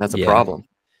 Yeah, that's a problem.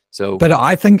 So, but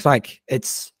I think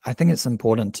it's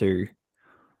important to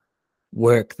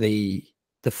work the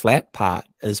flat part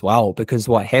as well, because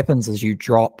what happens is you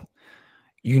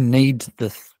need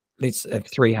let's have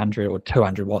 300 or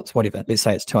 200 watts, whatever. Let's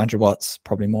say it's 200 watts,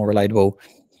 probably more relatable.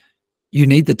 You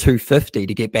need the 250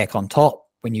 to get back on top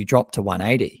when you drop to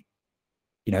 180.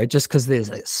 Just because there's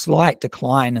a slight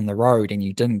decline in the road and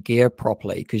you didn't gear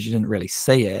properly because you didn't really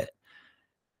see it.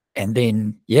 And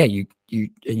then, you're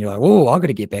like, oh, I've got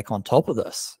to get back on top of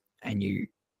this. And you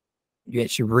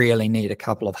actually really need a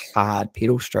couple of hard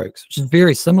pedal strokes, which is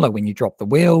very similar when you drop the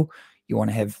wheel. You want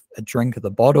to have a drink of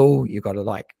the bottle. You got to,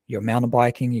 like, you're mountain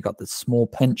biking. You got the small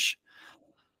pinch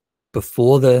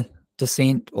before the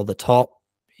descent or the top.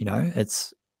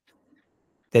 That's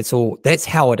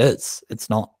how it is. It's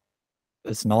not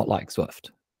like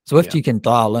Zwift. You can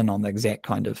dial in on the exact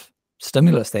kind of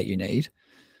stimulus that you need,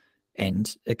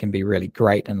 and it can be really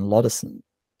great in a lot of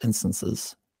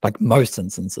instances, like most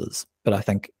instances. But I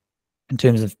think in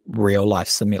terms of real life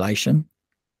simulation,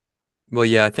 well,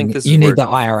 yeah, I think you need the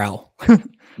IRL.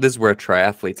 This is where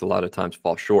triathletes a lot of times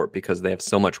fall short because they have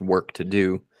so much work to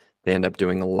do. They end up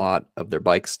doing a lot of their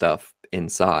bike stuff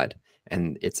inside,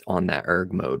 and it's on that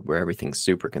erg mode where everything's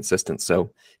super consistent.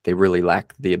 So they really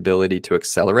lack the ability to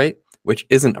accelerate, which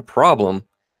isn't a problem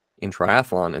in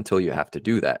triathlon until you have to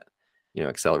do that.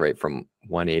 Accelerate from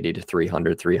 180 to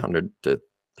 300, 300 to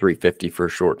 350 for a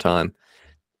short time,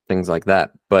 things like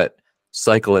that. But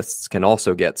cyclists can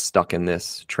also get stuck in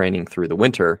this training through the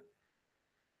winter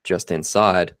just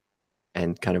inside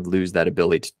and kind of lose that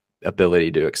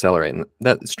ability to accelerate. And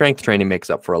that strength training makes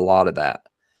up for a lot of that.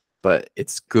 But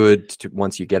it's good to,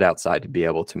 once you get outside, to be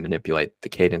able to manipulate the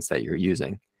cadence that you're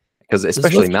using, because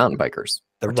especially mountain bikers,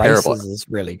 the races is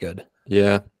really good.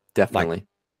 Yeah, definitely.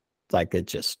 Like it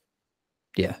just,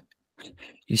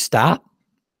 you start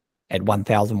at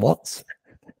 1,000 watts.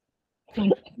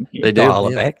 They do.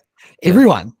 It back.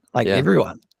 Everyone,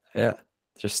 everyone. Yeah,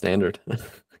 just standard.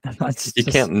 You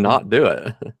can't not do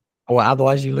it. Well,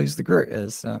 otherwise you lose the group.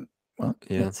 That's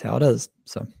how it is.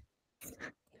 So.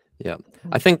 Yeah,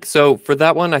 I think so. For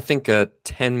that one, I think a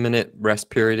 10-minute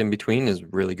rest period in between is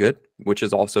really good, which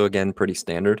is also, again, pretty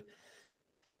standard.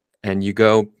 And you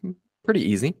go pretty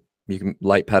easy. You can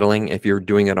light pedaling. If you're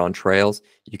doing it on trails,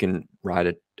 you can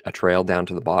ride a trail down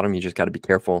to the bottom. You just got to be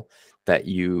careful that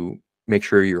you make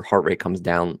sure your heart rate comes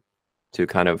down to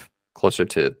kind of closer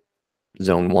to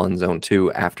zone 1, zone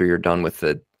 2 after you're done with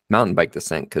the mountain bike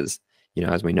descent, because,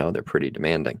 as we know, they're pretty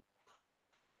demanding.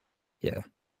 Yeah.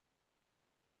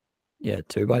 Yeah,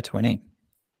 2x20.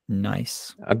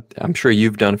 Nice. I'm sure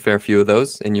you've done a fair few of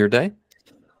those in your day.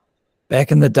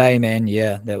 Back in the day, man,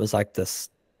 yeah, that was like this,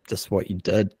 just what you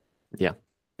did. Yeah.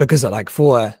 Because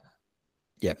for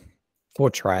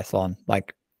triathlon,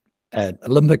 like an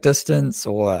Olympic distance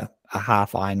or a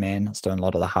half Ironman, I was doing a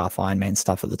lot of the half Ironman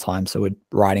stuff at the time. So we're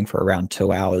riding for around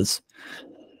 2 hours.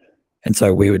 And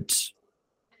so we would,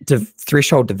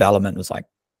 threshold development was like,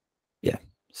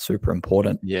 super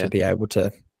important to be able to,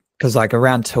 because like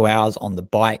around 2 hours on the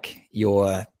bike,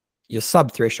 you're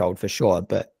sub threshold for sure.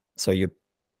 But so you're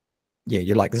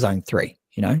like zone 3,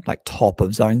 like top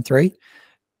of zone 3,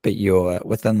 but you're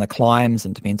within the climbs,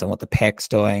 and depends on what the pack's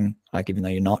doing. Like even though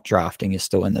you're not drafting, you're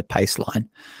still in the pace line.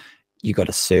 You got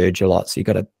to surge a lot. So you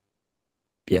got to,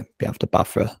 be able to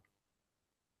buffer.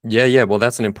 Yeah. Well,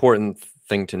 that's an important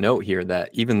thing to note here, that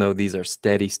even though these are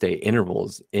steady state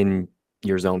intervals in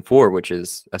your zone 4, which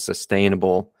is a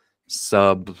sustainable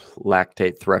sub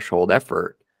lactate threshold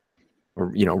effort,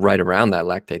 or right around that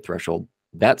lactate threshold,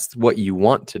 that's what you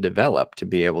want to develop to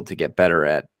be able to get better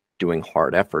at doing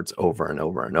hard efforts over and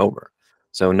over and over.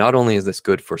 So not only is this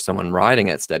good for someone riding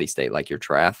at steady state, like your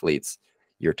triathletes,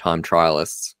 your time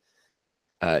trialists,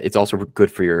 it's also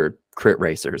good for your crit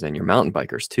racers and your mountain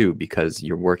bikers too, because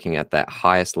you're working at that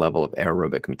highest level of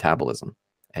aerobic metabolism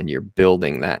and you're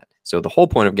building that. So the whole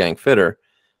point of getting fitter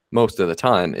most of the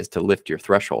time is to lift your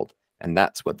threshold. And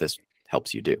that's what this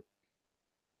helps you do.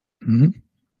 Mm-hmm.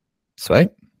 Sweet.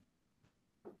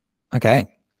 Okay.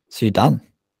 So you're done.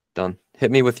 Done. Hit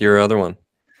me with your other one.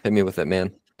 Hit me with it,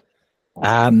 man.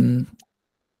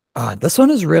 This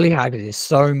one is really hard. There's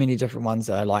so many different ones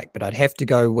that I like, but I'd have to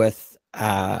go with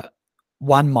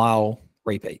 1 mile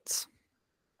repeats.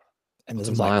 And this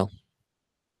is like,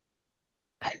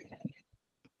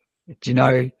 do you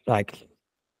know, like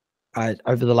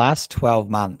over the last 12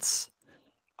 months,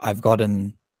 I've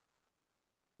gotten,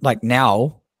 like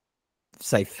now,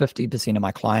 say 50% of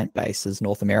my client base is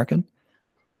North American.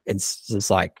 It's just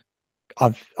like,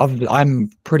 I'm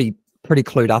pretty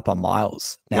clued up on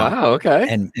miles now. Wow, okay.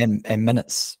 And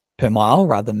minutes per mile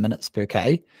rather than minutes per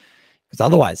K. Because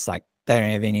otherwise, like, they don't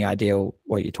have any idea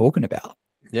what you're talking about.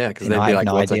 Yeah, because they'd be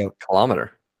like, what's a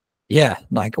kilometer? Yeah,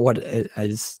 like, what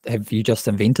have you just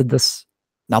invented this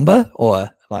number? Or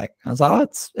like, I was like, oh,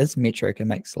 it's metric. It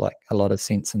makes like a lot of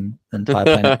sense in Entire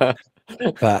Planet.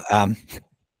 But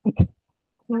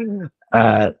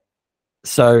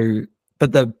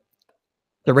but the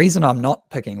reason I'm not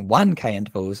picking 1K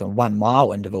intervals and 1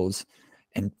 mile intervals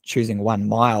and choosing 1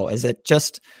 mile is it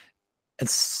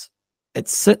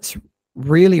sits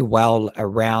really well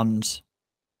around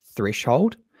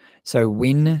threshold. So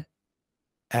when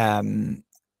I'm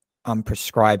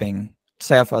prescribing,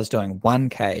 say if I was doing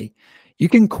 1K, you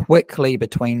can quickly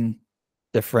between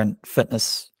different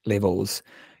fitness levels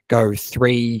go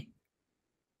 3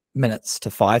 minutes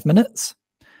to 5 minutes,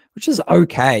 which is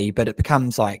okay, but it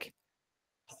becomes like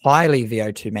highly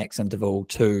VO2 max interval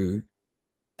to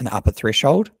an upper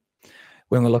threshold.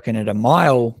 When we're looking at a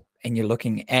mile and you're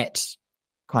looking at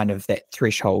kind of that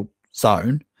threshold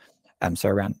zone, so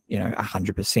around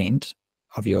 100%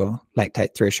 of your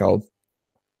lactate threshold,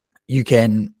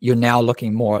 you're now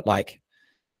looking more at like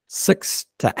 6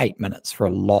 to 8 minutes for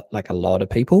a lot of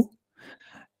people.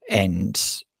 And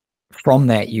from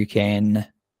that you can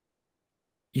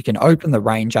open the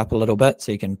range up a little bit,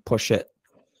 so you can push it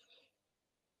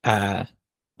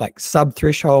like sub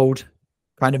threshold,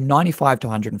 kind of 95 to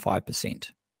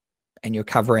 105%, and you're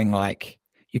covering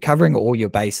all your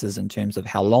bases in terms of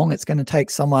how long it's going to take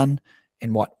someone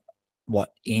and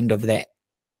what end of that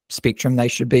spectrum they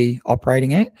should be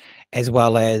operating at, as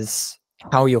well as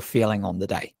how you're feeling on the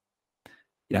day,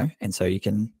 and so you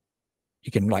can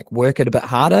like work it a bit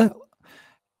harder,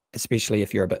 especially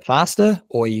if you're a bit faster,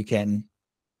 or you can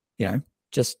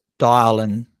just dial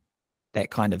in that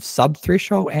kind of sub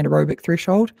threshold, anaerobic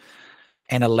threshold,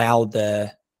 and allow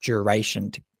the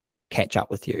duration to catch up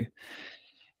with you.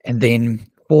 And then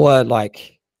for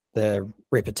like the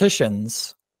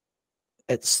repetitions,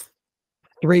 it's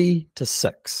 3 to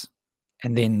 6.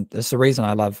 And then that's the reason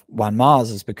I love 1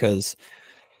 miles, is because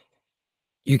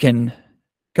you can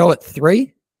go at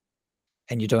 3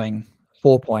 and you're doing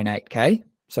 4.8K,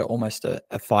 so almost a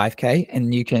 5K,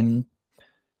 and you can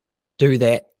do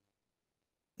that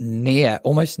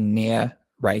almost near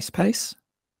race pace.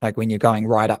 Like when you're going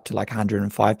right up to like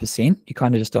 105%, you're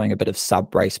kind of just doing a bit of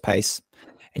sub race pace,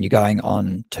 and you're going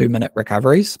on 2-minute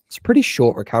recoveries. It's pretty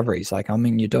short recoveries. Like, I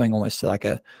mean, you're doing almost like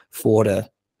a 4 to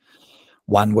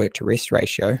 1 work to rest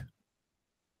ratio.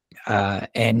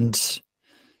 And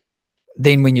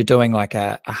then when you're doing like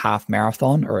a half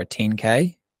marathon or a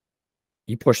 10K,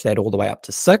 you push that all the way up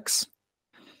to 6.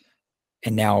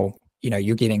 And now,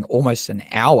 you're getting almost an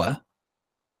hour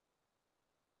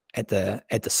at the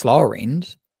slower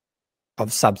end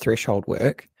of sub threshold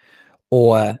work.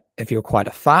 Or if you're quite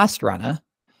a fast runner,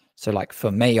 so like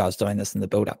for me, I was doing this in the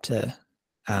build up to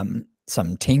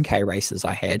some 10K races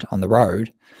I had on the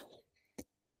road.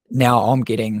 Now I'm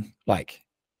getting like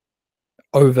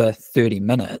over 30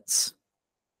 minutes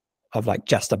of like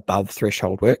just above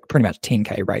threshold work, pretty much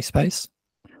 10K race pace.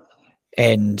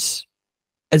 And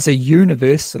it's a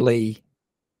universally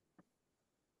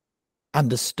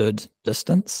understood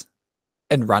distance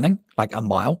in running, like a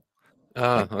mile.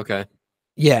 Okay.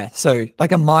 Yeah. So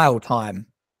like a mile time,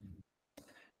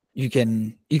 you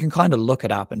can kind of look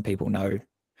it up and people know,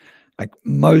 like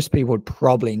most people would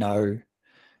probably know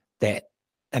that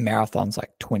a marathon's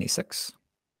like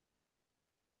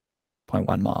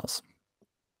 26.1 miles.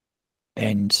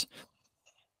 And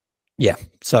yeah,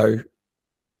 so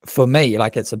for me,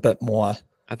 like it's a bit more.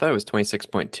 I thought it was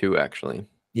 26.2 actually.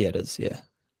 Yeah, it is. Yeah.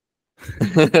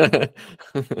 It's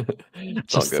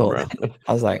all good, bro.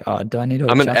 I was like, oh, do I need to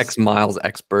I'm adjust? an X miles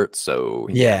expert, so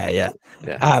yeah.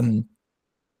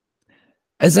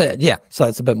 Is it? Yeah. So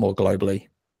it's a bit more globally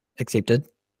accepted,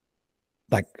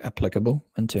 like applicable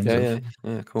in terms of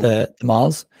cool. the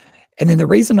miles. And then the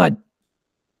reason I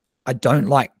don't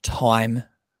like time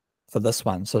for this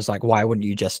one, so it's like, why wouldn't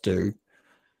you just do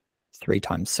 3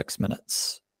 times 6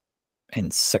 minutes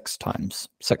and 6 times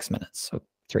 6 minutes, or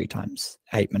 3 times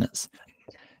 8 minutes?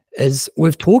 Is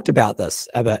we've talked about this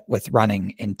a bit with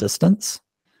running and distance.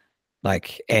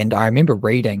 Like, and I remember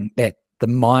reading that the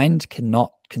mind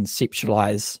cannot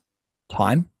conceptualize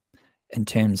time in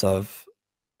terms of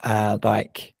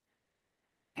like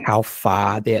how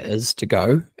far there is to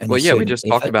go. Well, yeah, we just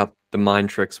talked about the mind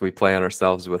tricks we play on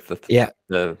ourselves with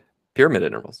the pyramid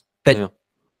intervals. But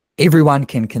everyone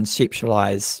can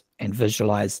conceptualize and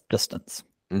visualize distance.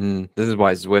 This is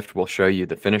why Zwift will show you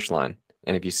the finish line.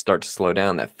 And if you start to slow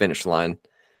down, that finish line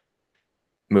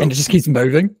moves. And it just keeps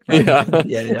moving. Right?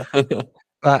 Yeah.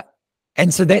 But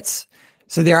and so that's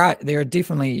there are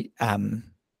definitely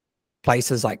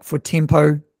places like for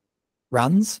tempo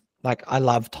runs. Like I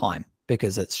love time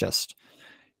because it's just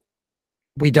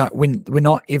we're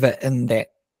not ever in that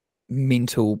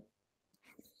mental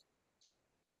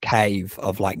cave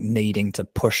of like needing to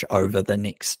push over the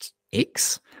next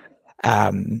X.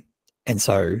 And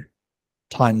so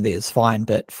time there's fine,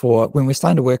 but for when we're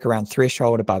starting to work around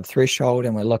threshold, above threshold,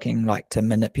 and we're looking like to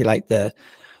manipulate the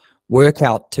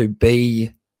workout to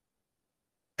be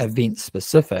event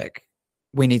specific,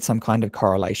 we need some kind of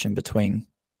correlation between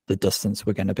the distance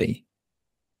we're going to be,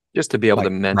 just to be able to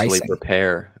mentally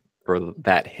prepare for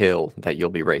that hill that you'll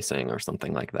be racing or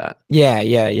something like that. Yeah.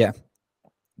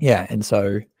 And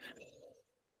so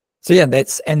yeah,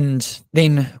 and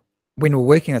then when we're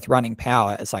working with running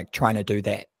power, it's like trying to do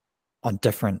that on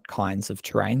different kinds of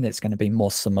terrain that's going to be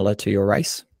more similar to your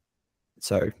race.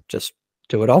 So just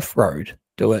do it off-road,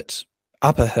 do it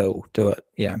up a hill, do it,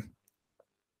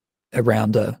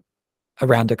 around a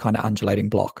kind of undulating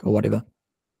block or whatever.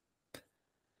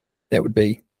 That would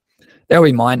be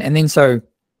mine. And then so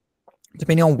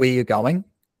depending on where you're going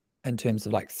in terms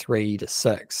of like 3 to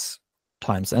 6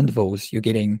 times intervals, you're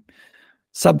getting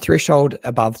sub-threshold,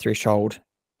 above threshold.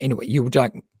 Anyway,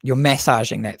 you're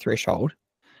massaging that threshold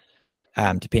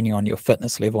depending on your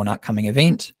fitness level and upcoming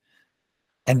event.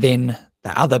 And then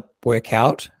the other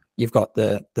workout, you've got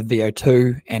the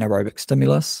VO2 anaerobic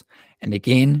stimulus. And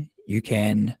again, you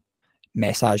can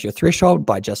massage your threshold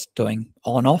by just doing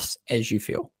on-offs as you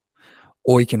feel.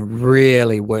 Or you can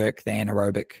really work the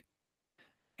anaerobic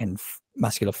and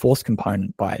muscular force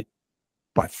component by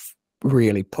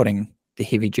really putting the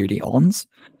heavy duty ons,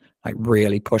 like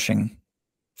really pushing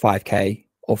 5K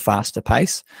or faster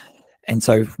pace. And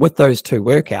so with those 2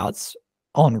 workouts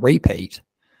on repeat,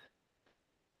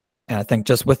 and I think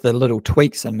just with the little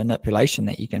tweaks and manipulation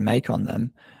that you can make on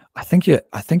them, I think you're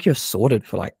sorted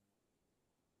for like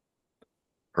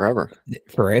forever.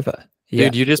 Yeah.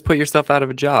 Dude, you just put yourself out of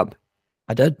a job.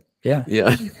 I did. Yeah.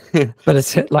 But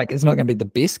it's like, it's not going to be the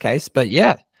best case, but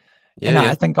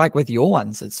I think like with your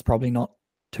ones, it's probably not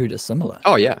too dissimilar.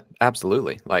 Oh yeah,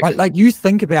 absolutely. Like you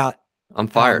think about, I'm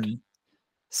fired.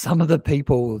 Some of the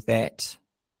people that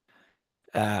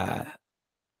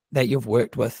you've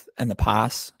worked with in the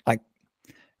past, like,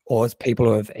 or as people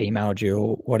who have emailed you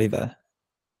or whatever,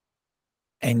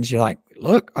 and you're like,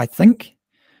 look, I think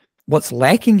what's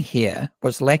lacking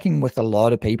with a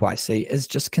lot of people I see is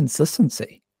just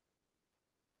consistency.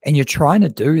 And you're trying to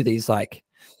do these like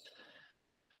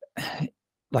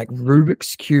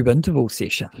Rubik's Cube interval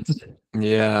sessions.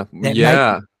 Yeah.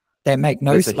 That make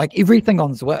no sense. Like everything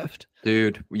on Zwift.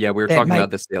 Dude, yeah, we were talking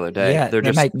about this the other day. Yeah, they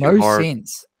just make no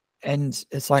sense. And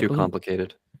it's like too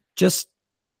complicated. Just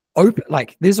open,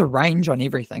 like there's a range on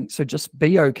everything. So just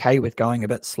be okay with going a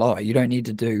bit slower. You don't need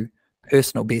to do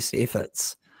personal best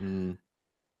efforts and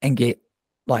get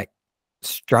like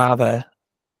Strava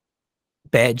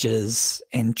badges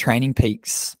and training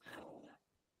peaks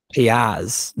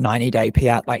PRs, 90-day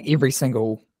PR, like every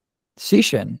single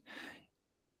session.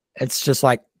 It's just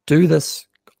like, do this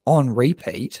on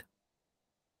repeat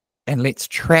and let's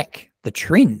track the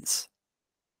trends.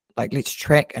 Like, let's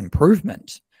track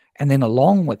improvement. And then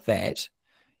along with that,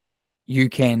 you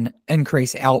can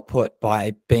increase output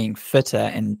by being fitter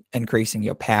and increasing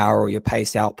your power or your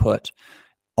pace output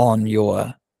on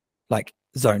your like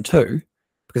zone 2,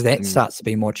 because that starts to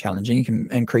be more challenging. You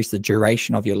can increase the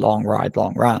duration of your long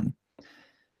run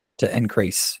to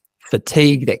increase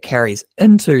fatigue that carries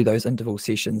into those interval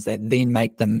sessions that then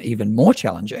make them even more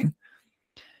challenging.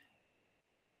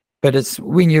 But it's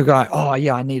when you go, oh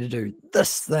yeah, I need to do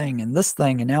this thing, and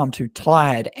now I'm too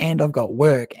tired, and I've got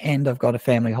work, and I've got a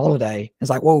family holiday.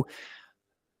 It's like, well,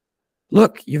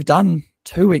 look, you've done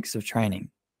 2 weeks of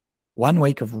training, 1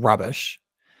 week of rubbish,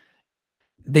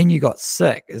 then you got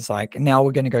sick. It's like, now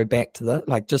we're going to go back to the,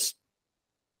 like, just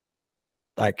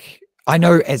like, I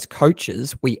know as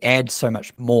coaches, we add so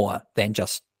much more than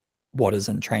just what is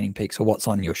in Training Peaks or what's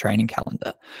on your training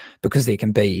calendar, because there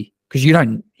can be, because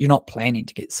you're not planning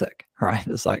to get sick, right?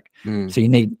 It's like, so you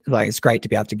need, like, it's great to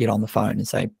be able to get on the phone and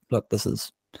say, look, this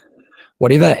is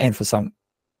whatever. And for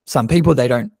some people, they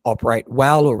don't operate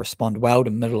well or respond well to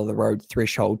middle of the road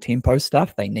threshold tempo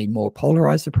stuff. They need more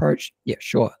polarized approach. Yeah,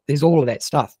 sure. There's all of that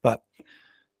stuff. But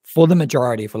for the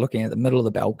majority, if we're looking at the middle of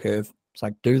the bell curve, it's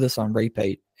like, do this on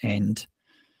repeat and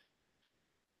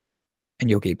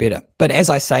you'll get better. But as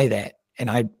I say that,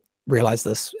 and I realize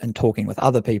this in talking with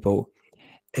other people,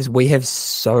 is we have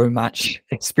so much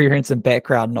experience and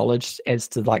background knowledge as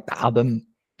to like the other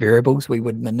variables we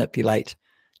would manipulate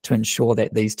to ensure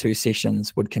that these 2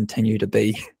 sessions would continue to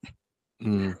be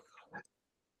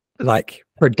like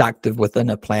productive within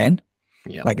a plan.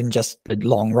 Yeah. Like in just the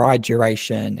long ride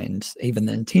duration and even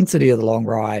the intensity of the long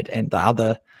ride and the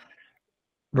other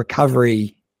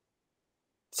recovery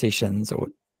sessions or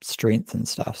strength and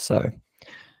stuff. So,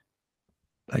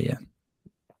 but yeah.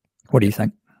 What do you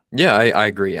think? Yeah, I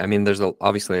agree. I mean, there's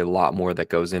obviously a lot more that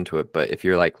goes into it, but if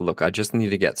you're like, look, I just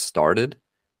need to get started,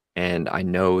 and I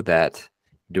know that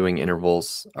doing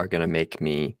intervals are going to make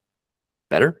me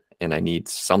better, and I need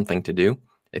something to do.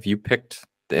 If you picked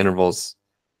the intervals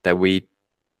that we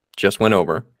just went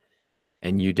over,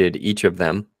 and you did each of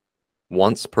them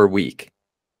once per week,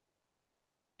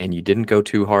 and you didn't go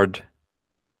too hard,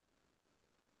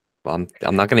 well,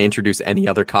 I'm not going to introduce any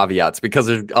other caveats because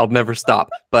I'll never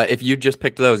stop. But if you just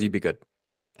picked those, you'd be good.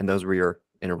 And those were your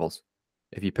intervals.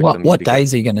 If you picked them, what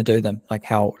days are you going to do them? Like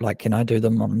how? Like, can I do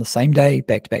them on the same day,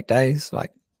 back-to-back days? Like,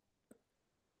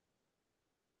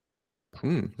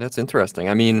 that's interesting.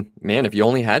 I mean, man, if you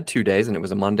only had 2 days and it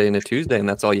was a Monday and a Tuesday and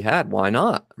that's all you had, why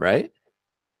not? Right?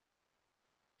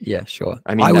 Yeah, sure.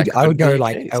 I mean, I would go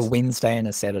like a Wednesday and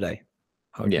a Saturday.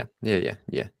 Yeah.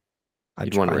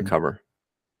 You'd want to recover.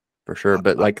 For sure.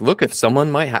 But like, look, if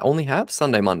someone might only have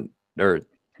Sunday, Monday, or,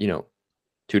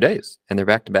 2 days and they're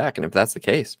back to back. And if that's the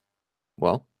case,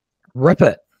 well, rip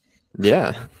it.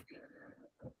 Yeah.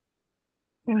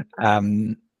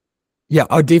 Yeah,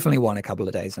 I definitely want a couple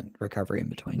of days in recovery in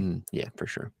between. Yeah, for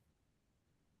sure.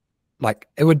 Like,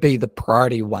 it would be the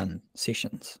priority 1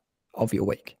 sessions of your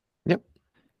week. Yep.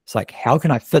 It's like, how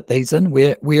can I fit these in?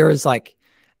 Where is like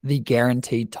the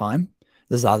guaranteed time?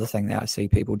 There's the other thing that I see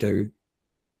people do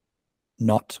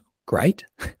not great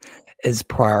is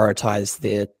prioritize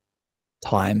their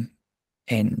time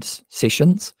and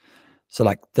sessions. So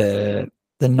like the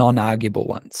non-arguable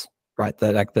ones, right?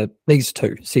 These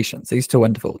 2 sessions, these 2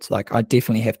 intervals, like I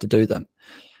definitely have to do them.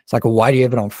 It's like, well, why do you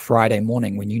have it on Friday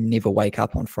morning when you never wake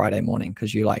up on Friday morning?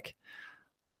 Because you like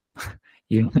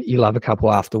you love a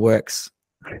couple after works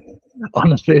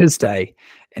on a Thursday,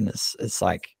 and it's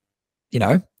like,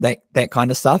 that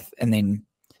kind of stuff. And then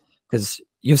because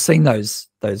you've seen those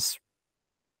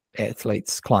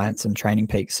athletes, clients, and Training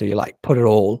Peaks. So you like put it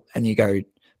all, and you go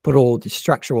put all the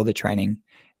structure, all the training,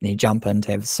 and you jump in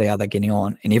to see how they're getting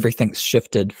on, and everything's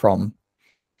shifted from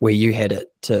where you had it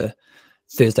to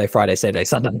Thursday, Friday, Saturday,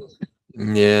 Sunday.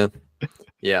 Yeah.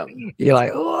 You're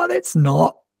like, oh,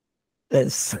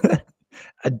 that's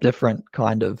a different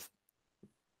kind of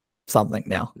something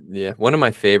now. Yeah. One of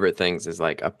my favorite things is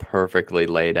like a perfectly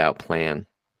laid out plan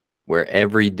where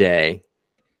every day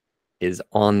is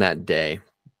on that day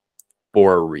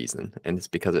for a reason. And it's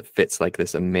because it fits like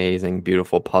this amazing,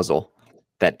 beautiful puzzle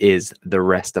that is the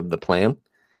rest of the plan.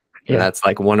 Yeah. And that's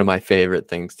like one of my favorite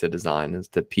things to design, is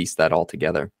to piece that all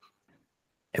together.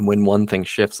 And when one thing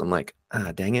shifts, I'm like,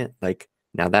 dang it. Like,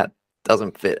 now that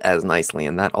doesn't fit as nicely,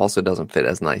 and that also doesn't fit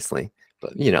as nicely.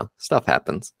 But, stuff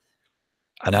happens.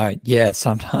 I know. Yeah.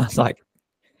 Sometimes like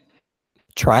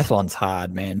Triathlon's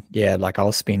hard, man. Yeah, like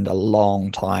I'll spend a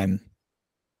long time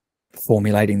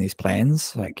formulating these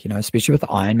plans, like, especially with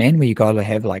Ironman, where you got to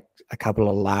have like a couple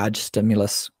of large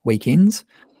stimulus weekends,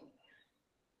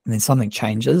 and then something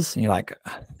changes, and you're like,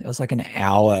 it was like an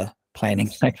hour planning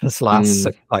like this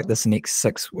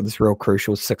this real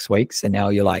crucial 6 weeks, and now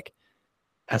you're like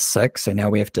a 6, and now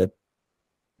we have to,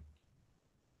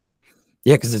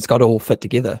 because it's got to all fit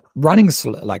together. Running's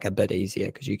like a bit easier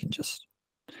because you can just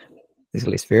there's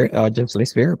less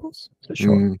variables for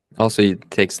sure. Also,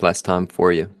 it takes less time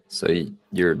for you, so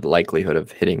your likelihood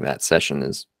of hitting that session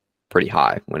is pretty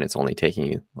high when it's only taking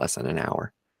you less than an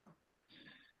hour.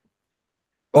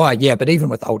 Oh yeah, but even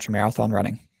with ultra marathon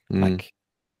running, like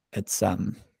it's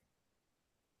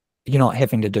you're not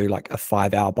having to do like a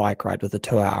 5-hour bike ride with a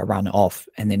 2-hour run off,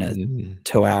 and then a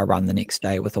 2-hour run the next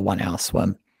day with a 1-hour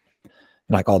swim.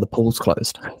 Like, the pool's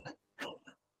closed,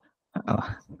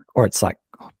 or it's like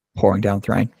pouring down with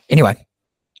rain. Anyway,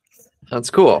 that's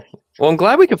cool. Well, I'm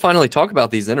glad we could finally talk about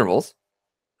these intervals.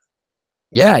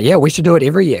 Yeah, we should do it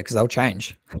every year because they'll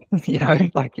change.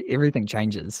 Like everything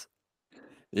changes.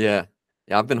 Yeah,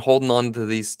 I've been holding on to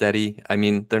these steady. I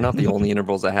mean, they're not the only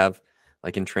intervals I have.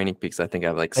 Like in Training Peaks, I think I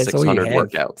have like 600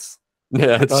 workouts.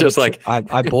 Yeah, it's just like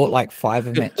I bought like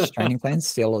 5 match training plans,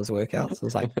 Steelers workouts. It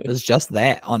was like it's just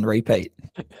that on repeat.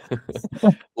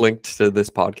 Linked to this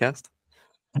podcast.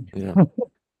 Yeah.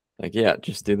 Like,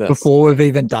 just do this. Before we've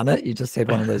even done it, you just had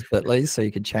one of those Bitleys so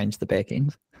you could change the back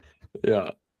end.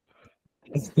 Yeah.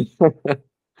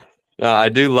 I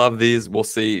do love these. We'll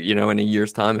see, in a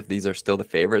year's time if these are still the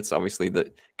favorites. Obviously,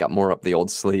 that got more up the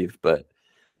old sleeve, but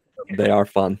they are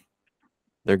fun.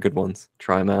 They're good ones.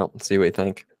 Try them out and see what you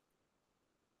think.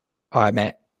 All right,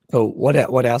 Matt. So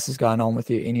what else is going on with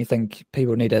you? Anything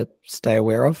people need to stay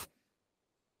aware of?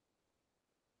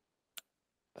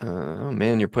 Oh,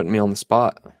 man, you're putting me on the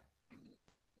spot.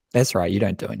 That's right. You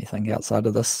don't do anything outside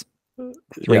of this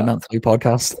 3-monthly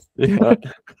podcast. Yeah.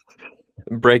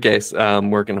 Break Ace. I'm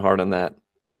working hard on that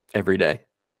every day.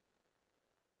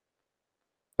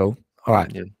 Cool. All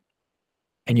right. Yeah.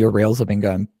 And your reels have been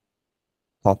going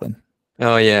popping.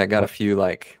 Oh, yeah. I got a few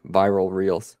like viral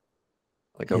reels,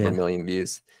 like over 1 million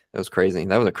views. That was crazy.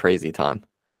 That was a crazy time.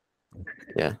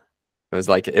 Yeah.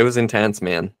 It was intense,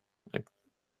 man.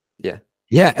 Yeah.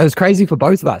 Yeah. It was crazy for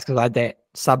both of us because I had that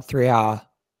sub 3 hour,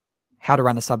 how to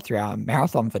run a sub 3 hour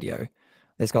marathon video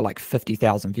that's got like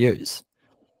 50,000 views.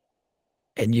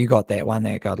 And you got that one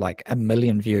that got like 1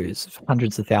 million views,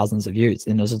 hundreds of thousands of views.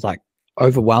 And it was just like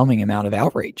overwhelming amount of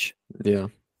outreach. Yeah.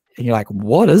 And you're like,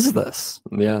 what is this?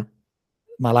 Yeah.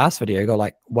 My last video got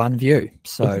like 1 view.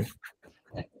 So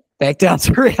back down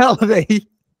to reality.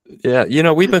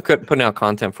 Yeah. We've been putting out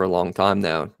content for a long time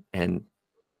now, and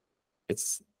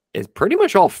it's pretty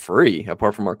much all free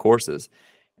apart from our courses.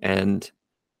 And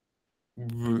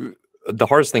the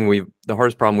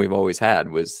hardest problem we've always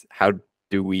had was how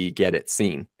do we get it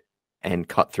seen and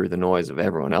cut through the noise of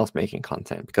everyone else making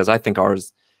content? Because I think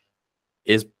ours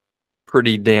is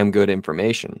pretty damn good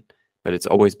information, but it's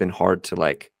always been hard to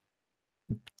like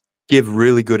give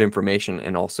really good information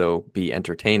and also be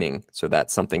entertaining so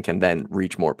that something can then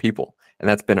reach more people. And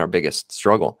that's been our biggest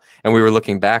struggle. And we were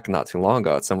looking back not too long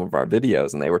ago at some of our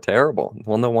videos and they were terrible.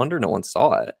 Well, no wonder no one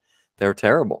saw it. They were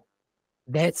terrible.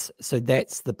 That's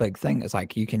the big thing. It's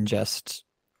like you can just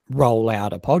roll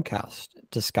out a podcast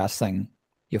discussing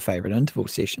your favorite interval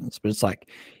sessions, but it's like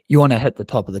you want to hit the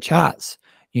top of the charts,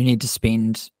 you need to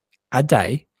spend a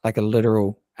day, like a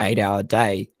literal 8-hour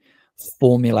day,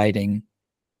 formulating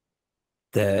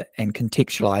and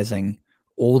contextualizing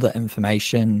all the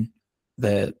information,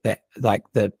 the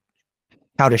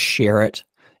how to share it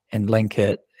and link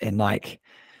it, and it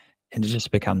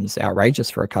just becomes outrageous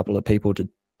for a couple of people to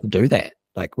do that,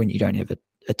 like when you don't have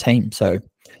a team. So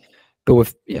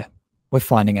but we're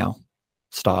finding our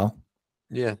style.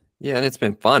 Yeah, and it's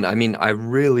been fun. I mean, I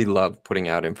really love putting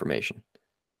out information.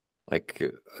 Like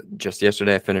just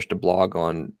yesterday, I finished a blog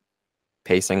on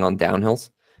pacing on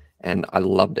downhills, and I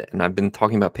loved it. And I've been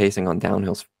talking about pacing on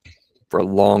downhills for a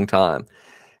long time,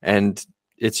 and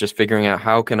it's just figuring out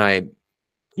how can I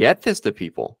get this to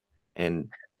people and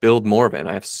build more of it. And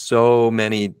I have so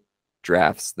many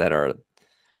drafts that are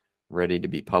ready to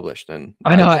be published, and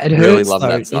I know it really hurts love though,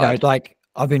 that side. Like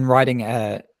I've been writing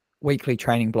a weekly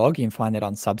training blog. You can find that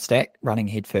on Substack, Running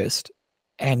Headfirst,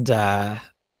 and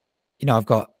I've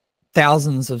got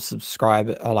thousands of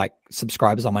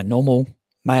subscribers on my normal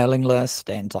mailing list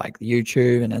and like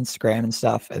YouTube and Instagram and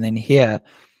stuff, and then here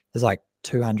there's like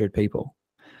 200 people.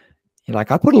 I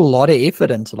put a lot of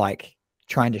effort into like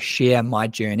trying to share my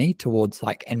journey towards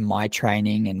and my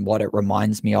training and what it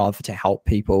reminds me of to help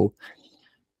people.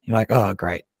 You're like, oh,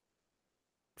 great.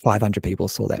 500 people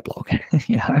saw that blog.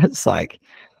 It's like,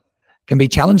 can be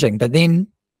challenging, but then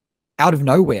out of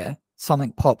nowhere,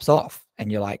 something pops off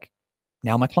and you're like,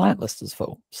 now my client list is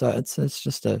full. So it's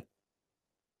just you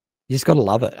just got to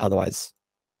love it. Otherwise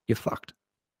you're fucked.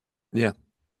 Yeah.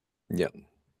 Yep.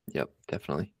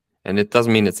 Definitely. And it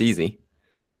doesn't mean it's easy,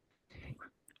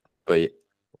 but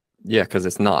yeah, because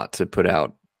it's not to put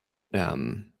out,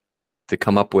 to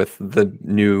come up with the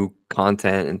new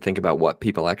content and think about what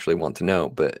people actually want to know.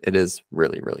 But it is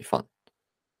really, really fun.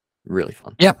 Really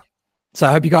fun. Yeah. So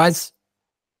I hope you guys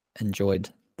enjoyed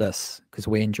this, because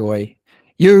we enjoy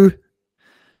you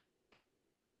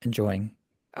enjoying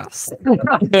us.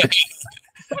 Absolutely.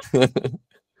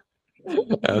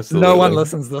 No one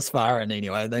listens this far, and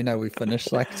anyway, they know we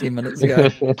finished like 10 minutes ago.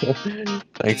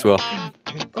 Thanks, Will.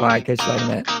 All right, catch you later,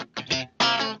 mate.